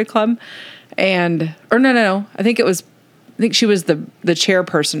Midtown Rotary Club. No. I think she was the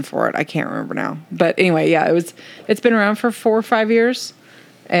chairperson for it. I can't remember now. But anyway, yeah, it's been around for 4 or 5 years.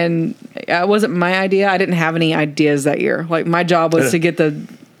 And it wasn't my idea. I didn't have any ideas that year. Like, my job was to get the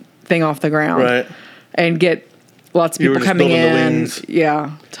thing off the ground. Right. And get lots of You were people just coming building the in. wings.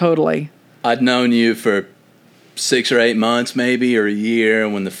 Yeah, totally. I'd known you for 6 or 8 months, maybe, or a year,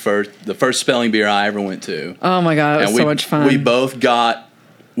 when the first spelling beer I ever went to. Oh my God, it was so much fun. We both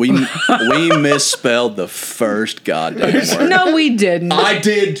we misspelled the first goddamn word. No, we didn't. I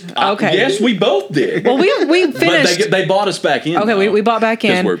did. Okay. Yes, we both did. Well, we finished. But they bought us back in. Okay, we bought back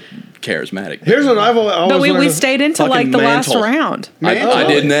in. Because we're charismatic. Here's what I've always but we wanted stayed into like fucking the last mantle. round. I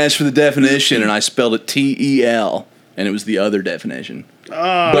didn't ask for the definition, and I spelled it TEL, and it was the other definition.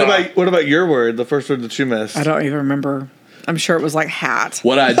 What about your word, the first word that you missed? I don't even remember. I'm sure it was like hat.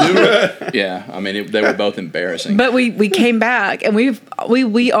 What I do, yeah, I mean, they were both embarrassing. But we came back and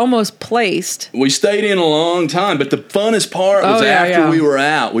we almost placed. We stayed in a long time, but the funnest part was after we were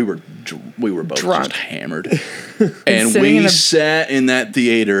out, we were both Drunk. just hammered, and sitting we in the- sat in that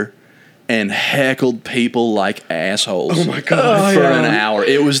theater and heckled people like assholes. Oh my God. For an hour.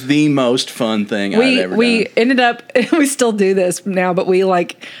 It was the most fun thing I've ever We done. ended up, we still do this now, but we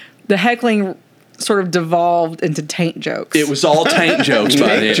like the heckling sort of devolved into taint jokes. It was all taint jokes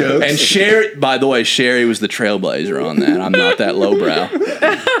by the end. And Sherry, by the way, Sherry was the trailblazer on that. I'm not that lowbrow.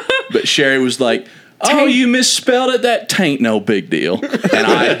 But Sherry was like, "Oh, you misspelled it? That tain't no big deal." And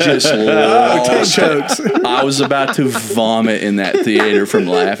I just lost it. I was about to vomit in that theater from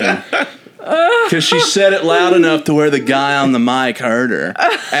laughing. Because she said it loud enough to where the guy on the mic heard her.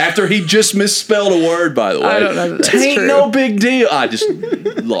 After he just misspelled a word, by the way. I don't know that that's Tain't true. no big deal. I just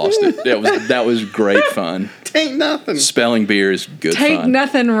lost it. That was great fun. Ain't nothing. Spelling beer is good Take fun.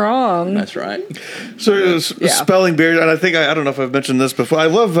 nothing wrong. That's right. So it was Yeah. spelling bee, and I think I don't know if I've mentioned this before. I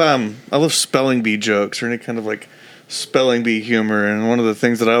love spelling bee jokes or any kind of like spelling bee humor. And one of the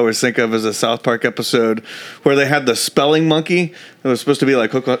things that I always think of is a South Park episode where they had the spelling monkey. It was supposed to be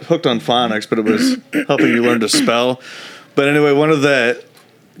like hooked on phonics, but it was helping you learn to spell. But anyway, one of the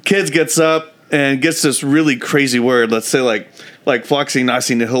kids gets up and gets this really crazy word. Let's say like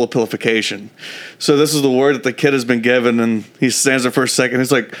floxinacinihilopification. So this is the word that the kid has been given, and he stands there for a second.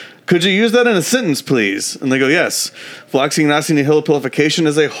 He's like, "Could you use that in a sentence, please?" And they go, "Yes. Floxinacinihilopification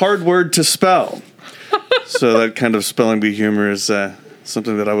is a hard word to spell." So that kind of spelling bee humor is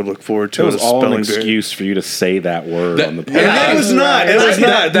something that I would look forward to. It was as a all an spelling bee. excuse for you to say that word on the podcast. And it was not. It was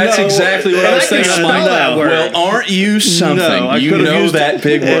not. That's No. exactly what And I was can thinking. I'm spell like, that word. well, aren't you something? No, I you could've know used that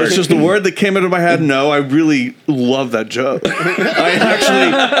big word. It's just a word that came into my head. No, I really love that joke. I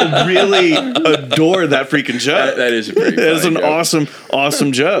actually really adore that freaking joke. That is a pretty It is an funny joke.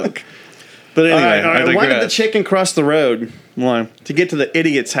 awesome joke. But All anyway, right. I Why did the digress. chicken cross the road Why? to get to the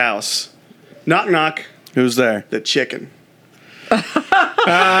idiot's house? Knock, knock. Who's there? The chicken. How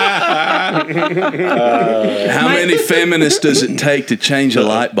many feminists does it take to change a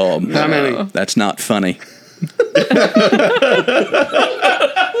light bulb? How many? That's not funny.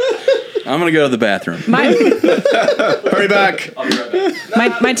 I'm gonna go to the bathroom. Hurry back.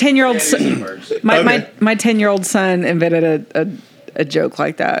 My 10-year-old my 10-year-old son invented a joke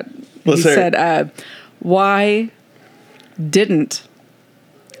like that. Let's he hear it. said, "Why didn't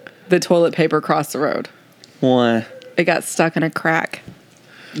the toilet paper cross the road? Why? It got stuck in a crack."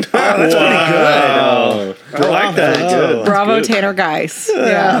 I like that. Bravo, Tanner Geis.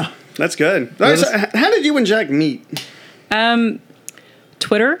 Yeah. That's good. All right, so how did you and Jack meet?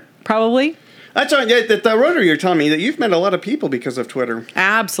 Twitter, probably. That's right. Yeah, the Rotary, you're telling me that you've met a lot of people because of Twitter.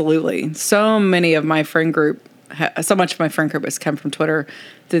 Absolutely. So many of my friend group, so much of my friend group has come from Twitter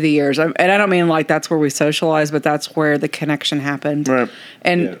through the years. And I don't mean like that's where we socialize, but that's where the connection happened. Right.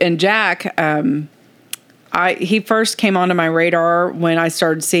 And Jack, he first came onto my radar when I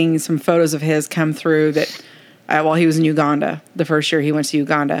started seeing some photos of his come through that while he was in Uganda, the first year he went to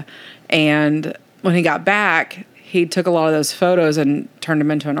Uganda. And when he got back, he took a lot of those photos and turned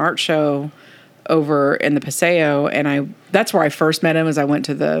them into an art show over in the Paseo. And that's where I first met him, as I went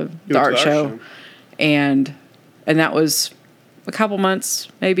to the art show. And that was a couple months,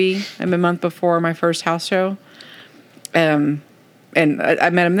 maybe a month before my first house show. And I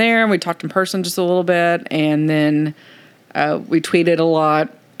met him there, and we talked in person just a little bit, and then we tweeted a lot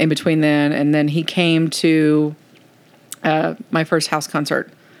in between then, and then he came to my first house concert,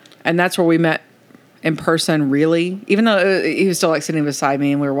 and that's where we met in person, really, even though he was still like sitting beside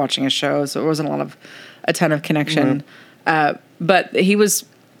me and we were watching a show, so it wasn't a ton of connection. But he was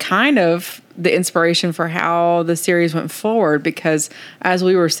kind of the inspiration for how the series went forward, because as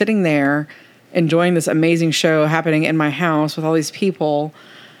we were sitting there enjoying this amazing show happening in my house with all these people,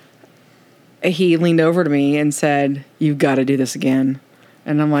 he leaned over to me and said, "You've got to do this again."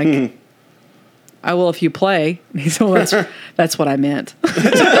 And I'm like, "I will if you play." And he said, "Well, that's what I meant."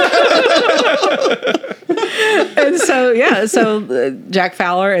 And so Jack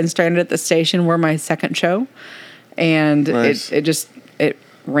Fowler and Stranded at the Station were my second show, and Nice. it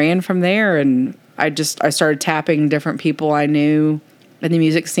ran from there. And I started tapping different people I knew in the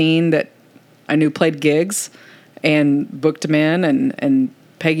music scene that I knew played gigs, and booked them in, and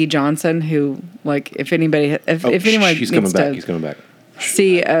Peggy Johnson, who, like, if anyone He's coming needs back. to He's coming back.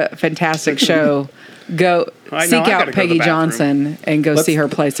 see a fantastic show, go I know, seek I gotta out go to Peggy the bathroom. Johnson and go see her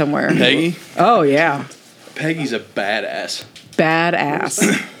play somewhere. Peggy? Oh yeah, Peggy's a badass.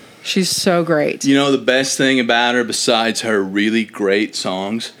 badass. She's so great. You know the best thing about her, besides her really great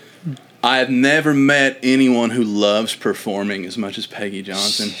songs, I have never met anyone who loves performing as much as Peggy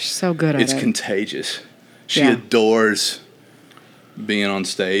Johnson. She's so good at It's it. contagious. She Yeah. adores being on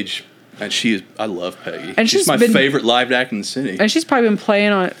stage, and I love Peggy. And she's she's my been- favorite live act in the city. And she's probably been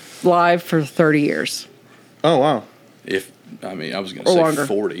playing on it live for 30 years. Oh wow. I was going to Or say longer.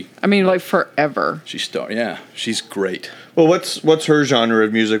 40. I mean, like forever. She's great. Well, what's her genre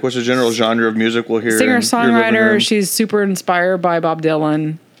of music? What's the general genre of music we'll hear? in your living Singer-songwriter. room? She's super inspired by Bob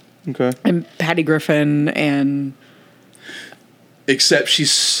Dylan Okay. and Patty Griffin and Except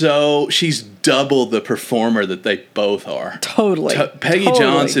she's double the performer that they both are. totally. Peggy Totally.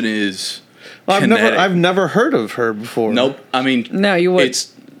 Johnson is I've kinetic. never heard of her before. Nope. I mean, No, you would.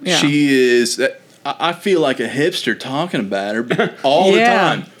 Yeah. She is. I feel like a hipster talking about her all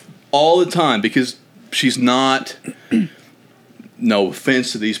Yeah. the time, because she's not. No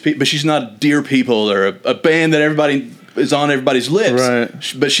offense to these people, but she's not Dear People or a band that everybody is on everybody's lips. Right.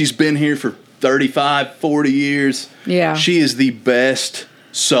 But she's been here for 35, 40 years. Yeah. She is the best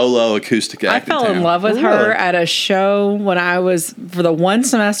solo acoustic act. I fell in town. love with Really? her at a show when I was, for the one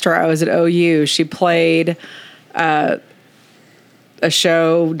semester I was at OU. She played a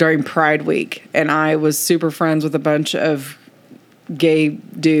show during Pride Week, and I was super friends with a bunch of gay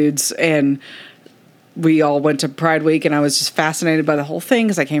dudes, and we all went to Pride Week, and I was just fascinated by the whole thing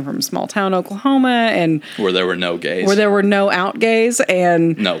because I came from a small town, Oklahoma, and Where there were no gays. where there were no out gays,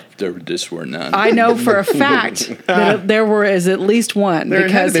 and No, there just were none. I know for a fact that there is at least one There had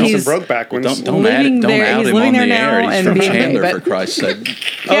because to be he's some Brokeback ones. Don't add living it. Don't there- out he's him living on there the air. now He's and from being gay, Chandler, but- for Christ's sake.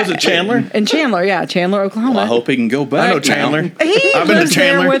 Oh, is it Chandler? in Chandler, Oklahoma. Well, I hope he can go back. I know now. Chandler. He I've been to lives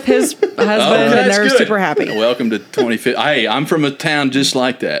there Chandler. with his husband, Oh, and that's they're good. super happy. Welcome to 25th. Hey, I'm from a town just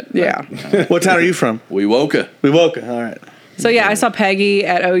like that. Yeah. What town are you from? Wewoka. Wewoka. All right. So yeah, I saw Peggy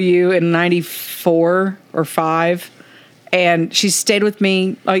at OU in '94 or '5, and she stayed with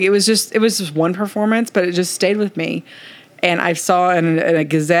me. Like it was just one performance, but it just stayed with me. And I saw in a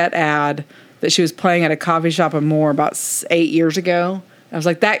Gazette ad that she was playing at a coffee shop in Moore about 8 years ago. I was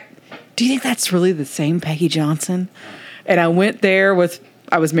like, "That? Do you think that's really the same Peggy Johnson?" And I went there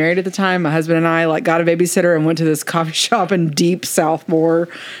I was married at the time. My husband and I got a babysitter and went to this coffee shop in deep South Moore.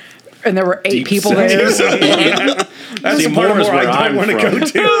 And there were 8 people there. That's See, the part of Moore's Moore I where don't I'm want to from. go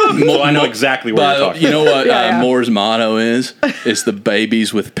to. So I know exactly what you're But talking you know what Yeah, yeah. Moore's motto is? It's the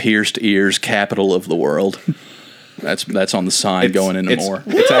babies with pierced ears, capital of the world. That's on the sign going into Moore.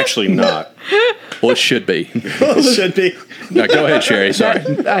 It's actually not. Well, it should be. Should be. No, go ahead, Sherry. Sorry. I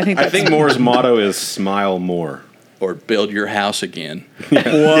think I that's think Moore's motto is "Smile more." Or build your house again.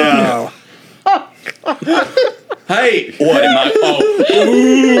 Wow. Hey, what am I? Oh,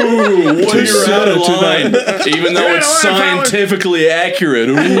 ooh, what you're out of line. Even though it's scientifically accurate.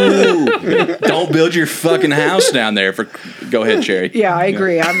 Ooh, don't build your fucking house down there. Go ahead, Sherry. Yeah, I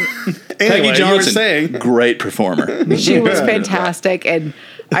agree. Anyway, Peggy you were Johnson, saying. great performer. She was fantastic, and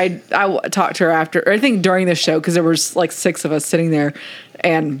I talked to her after. I think during the show because there was 6 of us sitting there,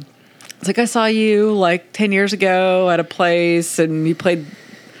 and it's like I saw you 10 years ago at a place, and you played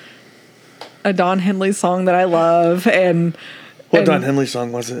a Don Henley song that I love, and What Don Henley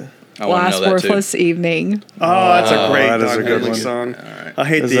song was it? I want to Last know that too. Worthless Evening. Oh, that's a great that is Don a good Henley one. song. I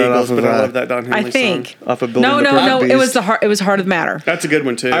hate Is the that Eagles, off of but I that? love that Don Henley I think. song. Off of Building No, the no, Perfect no. It was Beast. it was Heart of the Matter. That's a good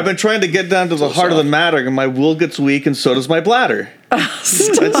one too. I've been trying to get down to the heart of the matter, and my will gets weak, and so does my bladder.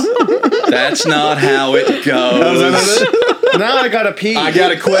 That's not how it goes. Now I gotta pee. I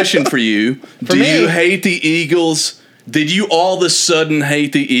got a question for you. Do me? you hate the Eagles? Did you all of a sudden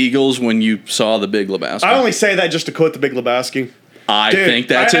hate the Eagles when you saw the Big Lebowski? I only say that just to quote the Big Lebowski. I Dude, think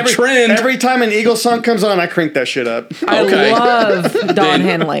that's every, a trend. Every time an Eagles song comes on, I crank that shit up. I Okay. love Don Then-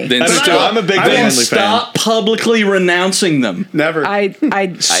 Henley. Then I'm stop. a big Don then Henley fan. stop publicly renouncing them. Never. I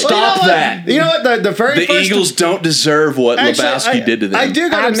Stop that. You know what? The very The first Eagles don't deserve what Actually, Lebowski did to them. I do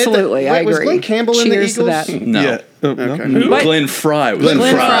gotta Absolutely, admit that. I Was agree. Glenn Campbell in the Cheers to Eagles? that. No. Yeah. Oh, no? Okay. Who? What? Glenn Fry. Glenn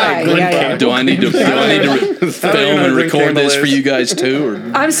Fry. Glenn Yeah, yeah. Campbell. Do I need to film know and who Glenn record Campbell this for is. you guys too?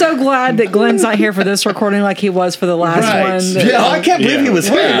 Or? I'm so glad that Glenn's not here for this recording like he was for the last Right. one. that- Yeah, I can't believe he was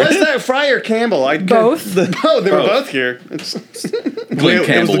Wait, here. was that Fry or Campbell? Both? No, they were both here. Glenn It was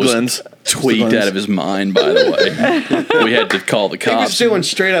Campbell the was Glens. tweaked out of his mind, by the way. We had to call the He was cops. doing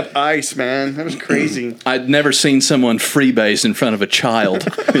straight up ice, man. That was crazy. I'd never seen someone freebase in front of a child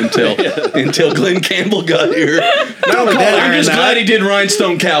until Glenn Campbell got here. No, I'm just glad he did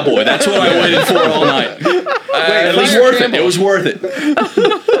Rhinestone Cowboy. That's what I waited for all night. It was Fire worth Campbell. it. It was worth it.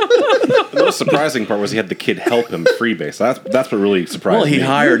 The most surprising part was he had the kid help him freebase. That's what really surprised Well, he me.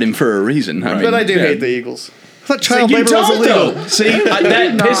 hired him for a reason. I mean, But I do yeah. hate the Eagles. I thought See, child you labor was don't, illegal. though. See,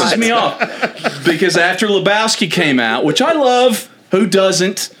 that pisses me off. Because after Lebowski came out, which I love, who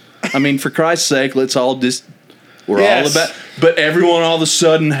doesn't? I mean, for Christ's sake, let's all just we're Yes. all about. But everyone all of a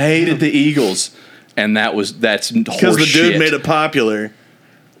sudden hated the Eagles, and that's Because horseshit. the dude made it popular.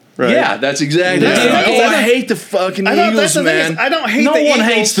 Right? Yeah, that's exactly. That's it. the thing. Oh, I hate the fucking I don't- Eagles, that's the thing man. is, I don't hate no the one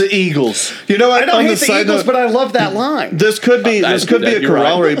Eagles. hates the Eagles. You know what? I don't On hate the the side Eagles, note, but I love that line. this could be a you're right.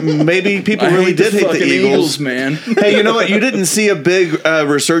 corollary. Maybe people I really hate did hate the fucking Eagles. man. Hey, you know what? You didn't see a big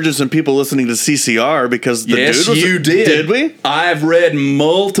resurgence in people listening to CCR because the Yes, dude was. you did. Did we? I've read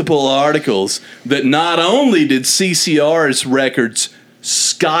multiple articles that not only did CCR's records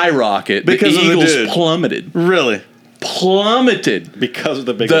skyrocket, Because the of the Eagles dude. plummeted. Really? Plummeted. Because of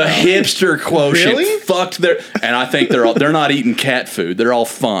the big The mouth. hipster quotient Really? fucked their, and I think they're not eating cat food. They're all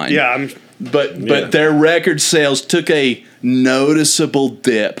fine. Yeah, But their record sales took a noticeable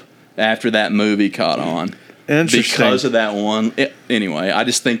dip after that movie caught on. Interesting. Because of that one. Anyway, I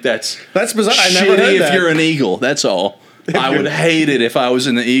just think that's bizarre. I shitty never heard if that. you're an Eagle. That's all. I would hate it if I was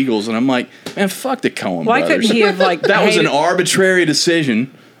in the Eagles, and I'm like, man, fuck the Coen Why brothers. couldn't he have like That was an hated- arbitrary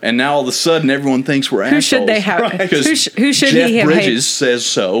decision, and now all of a sudden everyone thinks we're Who assholes. should they have? Because Who should Jeff he have? Bridges says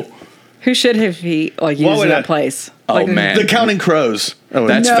so. Who should have he like used would in I- that place? Oh, Like, man. The Counting Crows. Oh,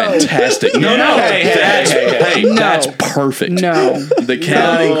 That's No. fantastic. No, No. hey, No. that's perfect. No. The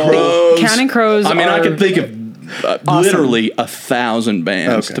Counting Crows. Counting Crows. I mean, I are- can think of literally 1,000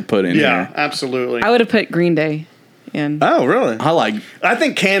 bands Okay. to put in yeah, here. absolutely. I would have put Green Day in. Oh, really? I like I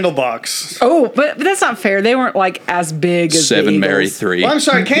think Candlebox. Oh, but that's not fair. They weren't like as big as Seven the Mary Eagles. 3. Well, I'm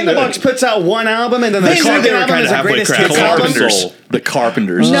sorry, Candlebox puts out one album and then the They said second they were album kinda is the halfway greatest cracked. hits The album. Carpenters. The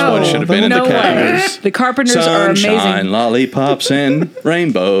Carpenters is No, what should have been in no the way. Carpenters. The Carpenters are Sunshine, amazing. lollipops, and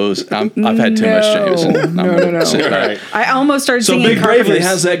rainbows. I've had too much Jameson. I'm No, gonna no, no. sit back. Right. I almost started So singing Big Bravely, Carpenters.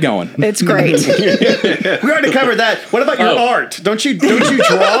 how's that going? It's great We already covered that. What about your Oh. art? Don't you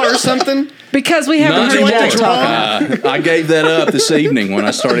draw or something? because we haven't None heard anymore. you talk. I gave that up this evening when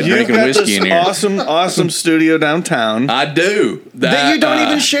I started You've drinking got whiskey this in here. awesome studio downtown. I do. That you don't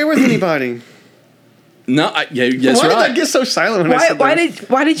even share with anybody. No, yes, Why did I right. get so silent when I said that?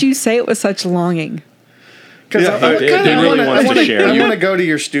 Why did you say it with such longing? Because Yeah, I Dude really wants to share. want to go to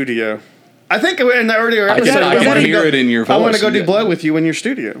your studio. I think in the earlier I can- episode, I can wanted to hear it in your I want voice. to go do blood with you in your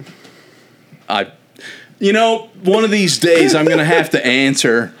studio. One of these days I'm going to have to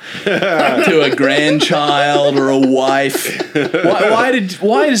answer to a grandchild or a wife.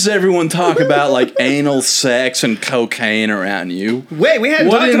 Why does everyone talk about like anal sex and cocaine around you? Wait, we hadn't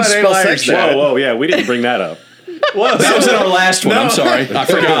What talked about anal inspires sex that? yet. Whoa, yeah, we didn't bring that up. That was in our last one. I'm sorry. I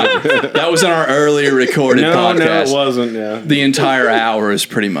forgot. That was in our earlier recorded No, podcast. it wasn't. Yeah. The entire hour is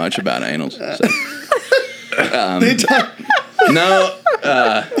pretty much about anal sex. No,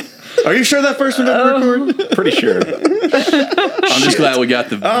 Are you sure that first one didn't record? Pretty sure. I'm just glad we got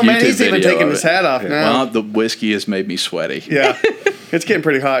the Oh YouTube man, he's even video taking of his it. hat off now. Well, the whiskey has made me sweaty. Yeah, it's getting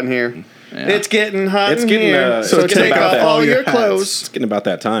pretty hot in here. Yeah. It's getting hot It's in getting, here. So it's getting take about off that. all your hats. clothes. It's getting about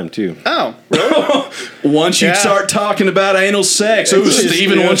that time too. Oh, Once you Yeah. start talking about anal sex, ooh,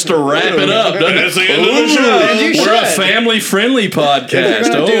 Steven wants to wrap it up, doesn't it? And you We're a should. family-friendly podcast.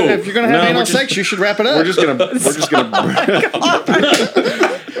 if you're gonna have No, anal we're just- sex, you should wrap it up. We're just gonna.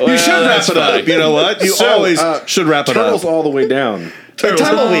 You should wrap it up. You know what? You So, always should wrap it Turtles up. all the way down.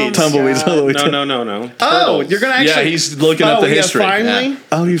 Tumbleweeds. Tumbleweeds all the way No, down. no. Oh, Turtles. you're gonna actually. Yeah, he's looking up the yeah, history. Finally. Yeah.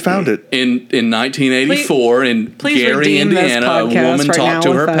 Oh, you found it. In 1984, in please Gary, redeem this Indiana, a podcast woman right talked now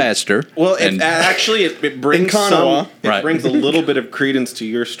to her with that. pastor. Well, and it brings In Kanawha. some. It Right. brings a little bit of credence to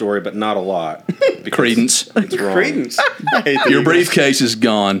your story, but not a lot. because credence. It's wrong. Credence. I hate Your the briefcase is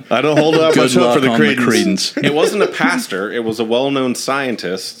gone. I don't hold out Good much hope luck for the on credence. the credence. It wasn't a pastor. It was a well-known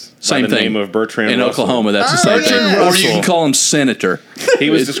scientist Same by the thing. name of Bertrand In Russell. Oklahoma, that's the same yeah. thing. Or you Russell. can call him senator. He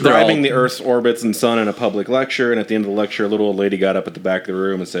was They're describing all- the Earth's orbits and sun in a public lecture, and at the end of the lecture, a little old lady got up at the back of the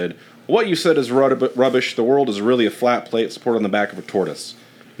room and said, "What you said is rubbish. The world is really a flat plate supported on the back of a tortoise."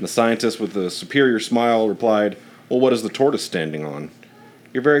 And the scientist, with a superior smile, replied, "Well, what is the tortoise standing on?"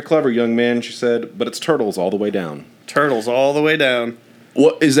 "You're very clever, young man," she said, "but it's turtles all the way down." Turtles all the way down.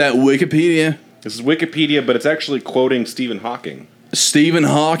 What is that? Wikipedia? This is Wikipedia, but it's actually quoting Stephen Hawking. Stephen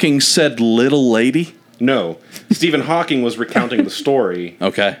Hawking said "little lady." No, Stephen Hawking was recounting the story.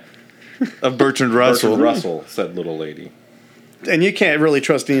 Okay. Of Bertrand Russell. Bertrand Russell said "little lady." And you can't really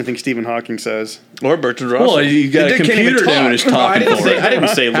trust anything Stephen Hawking says. Or Bertrand Russell. Well, you got a The dude can't even computer doing talk. his I talking didn't for say. him. I didn't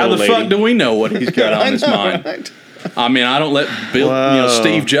say How little the lady. fuck do we know what he's got on his mind? Right? I mean, I don't let Bill, Wow.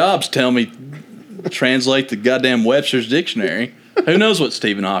 Steve Jobs tell me translate the goddamn Webster's dictionary. Who knows what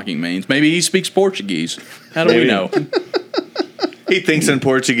Stephen Hawking means? Maybe he speaks Portuguese. How do we know? He thinks in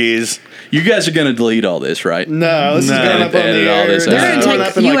Portuguese. You guys are going to delete all this, right? No, this is No. going up on Edit the all air. this They're out. This is going going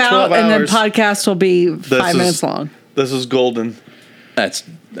to up in take you like 12 out, and then hours. podcast will be 5 is- minutes long. This is golden.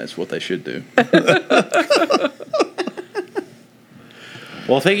 That's what they should do.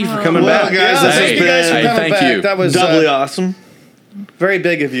 Well, thank you for coming Well, back. guys, Hey, thank you guys for hey, coming thank back. you. That was Doubly awesome. very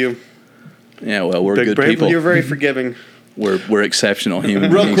big of you. Yeah, well, we're Big good brave people. You're very forgiving. We're exceptional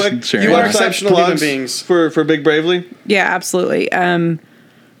human Real beings. quick, sharing you are life. exceptional human Plugs beings. for Big Bravely. Yeah, absolutely.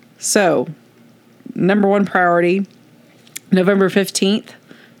 So, number one priority, November 15th,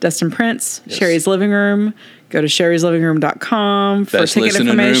 Dustin Prince, Sherry's Living Room. Go to sherry'slivingroom.com for Best ticket listening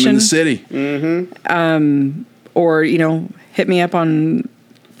room information. in the city. Or, hit me up on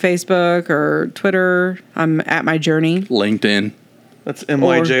Facebook or Twitter. I'm at my journey. LinkedIn. That's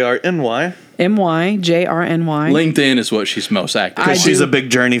MYJRNY. MYJRNY. LinkedIn is what she's most active. I on. She's do. a big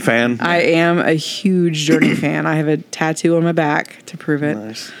Journey fan. I am a huge Journey fan. I have a tattoo on my back to prove it.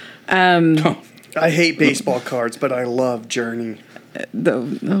 Nice. I hate baseball cards, but I love Journey.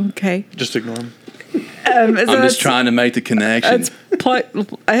 Okay. Just ignore him. I'm just trying to make the connection. We're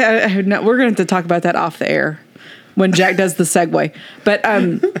going to have to talk about that off the air when Jack does the segue. But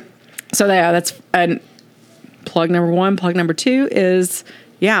so yeah, that's plug number one. Plug number two is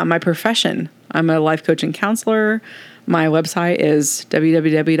my profession. I'm a life coach and counselor. My website is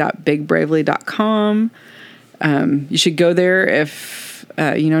www.bigbravely.com. You should go there if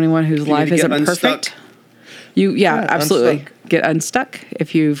you know anyone whose life need to isn't get perfect. unstuck. Absolutely. unstuck. Get unstuck.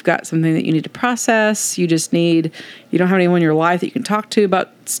 If you've got something that you need to process, you don't have anyone in your life that you can talk to about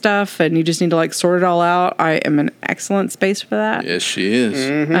stuff, and you just need to sort it all out. I am an excellent space for that. Yes, she is.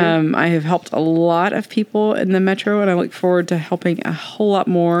 Mm-hmm. I have helped a lot of people in the metro, and I look forward to helping a whole lot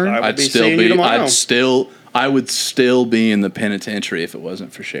more. I'd be seeing you tomorrow. I would still be in the penitentiary if it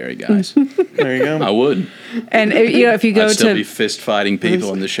wasn't for Sherry, guys. There you go. I would. And if you go I'd still be to fist fighting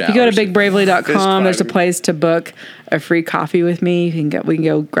people in the shower. if you go to bigbravely.com, Fist there's a fighting. place to book a free coffee with me. We can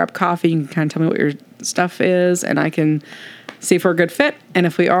go grab coffee. You can kind of tell me what your stuff is, and I can see if we're a good fit. And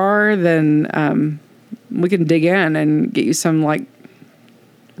if we are, then we can dig in and get you some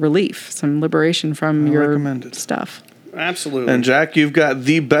relief, some liberation from your recommend it. stuff. Absolutely. And Jack, you've got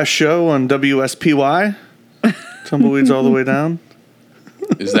the best show on WSPY. Tumbleweeds all the way down.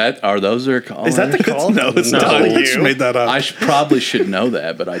 Are those their call? Is that the call? No, it's not. Thank Just you. made that up. I probably should know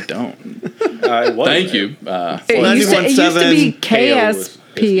that, but I don't. Thank you. It used to be 91.7 KSPI.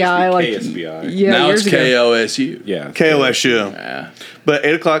 KSBI. Now years it's ago. KOSU. Yeah. KOSU. Yeah. But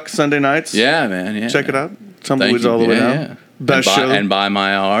 8 o'clock Sunday nights. Yeah, man. Yeah. Check it out. Thank Tumbleweeds you. all the way Yeah, down. yeah. Best and buy, show. and buy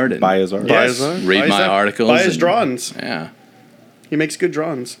my art and Buy his art. Buy his art. read my articles. Buy his and- drawings. Yeah. He makes good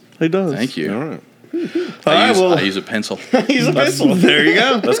drawings. He does. Thank you. All right. I use a pencil. He's a pencil. There you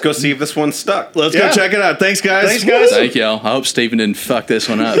go. Let's go see if this one's stuck. Let's Yeah. go check it out. Thanks, guys. Thanks, guys. Thank y'all. I hope Stephen didn't fuck this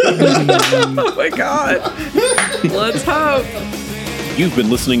one up. Oh my God. Let's hope. You've been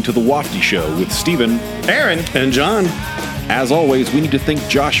listening to The Wafty Show with Steven. Aaron. And John. As always, we need to thank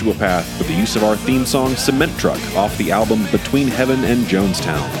Joshua Path for the use of our theme song Cement Truck off the album Between Heaven and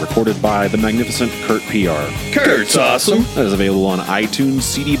Jonestown, recorded by the magnificent Kurt PR. Kurt's awesome. That is available on iTunes,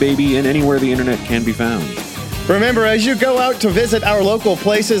 CD Baby, and anywhere the internet can be found. Remember, as you go out to visit our local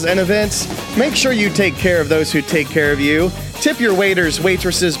places and events, make sure you take care of those who take care of you. Tip your waiters,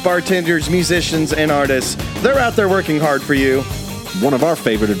 waitresses, bartenders, musicians, and artists. They're out there working hard for you. One of our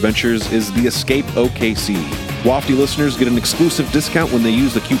favorite adventures is the Escape OKC. Wafty listeners get an exclusive discount when they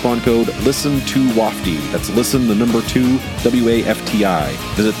use the coupon code LISTEN2WAFTY. That's listen, the number 2, WAFTI.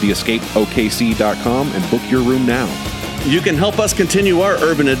 Visit theescapeokc.com and book your room now. You can help us continue our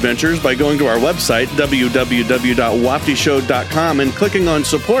urban adventures by going to our website, www.waftyshow.com, and clicking on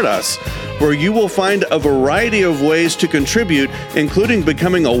Support Us, where you will find a variety of ways to contribute, including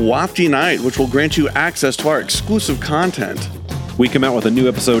becoming a Wafty Knight, which will grant you access to our exclusive content. We come out with a new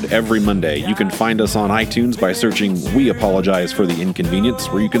episode every Monday. You can find us on iTunes by searching We Apologize for the Inconvenience,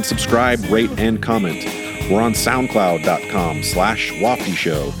 where you can subscribe, rate, and comment. We're on SoundCloud.com/Wafty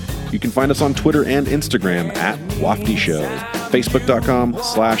Show. You can find us on Twitter and Instagram at Wafty Show,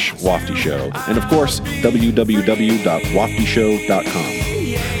 Facebook.com/Wafty Show, and of course,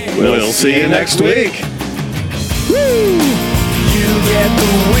 www.waftyshow.com. We'll see you next week. You get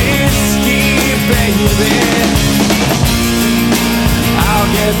the whiskey, baby. I'll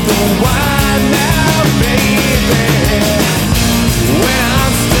get the wine.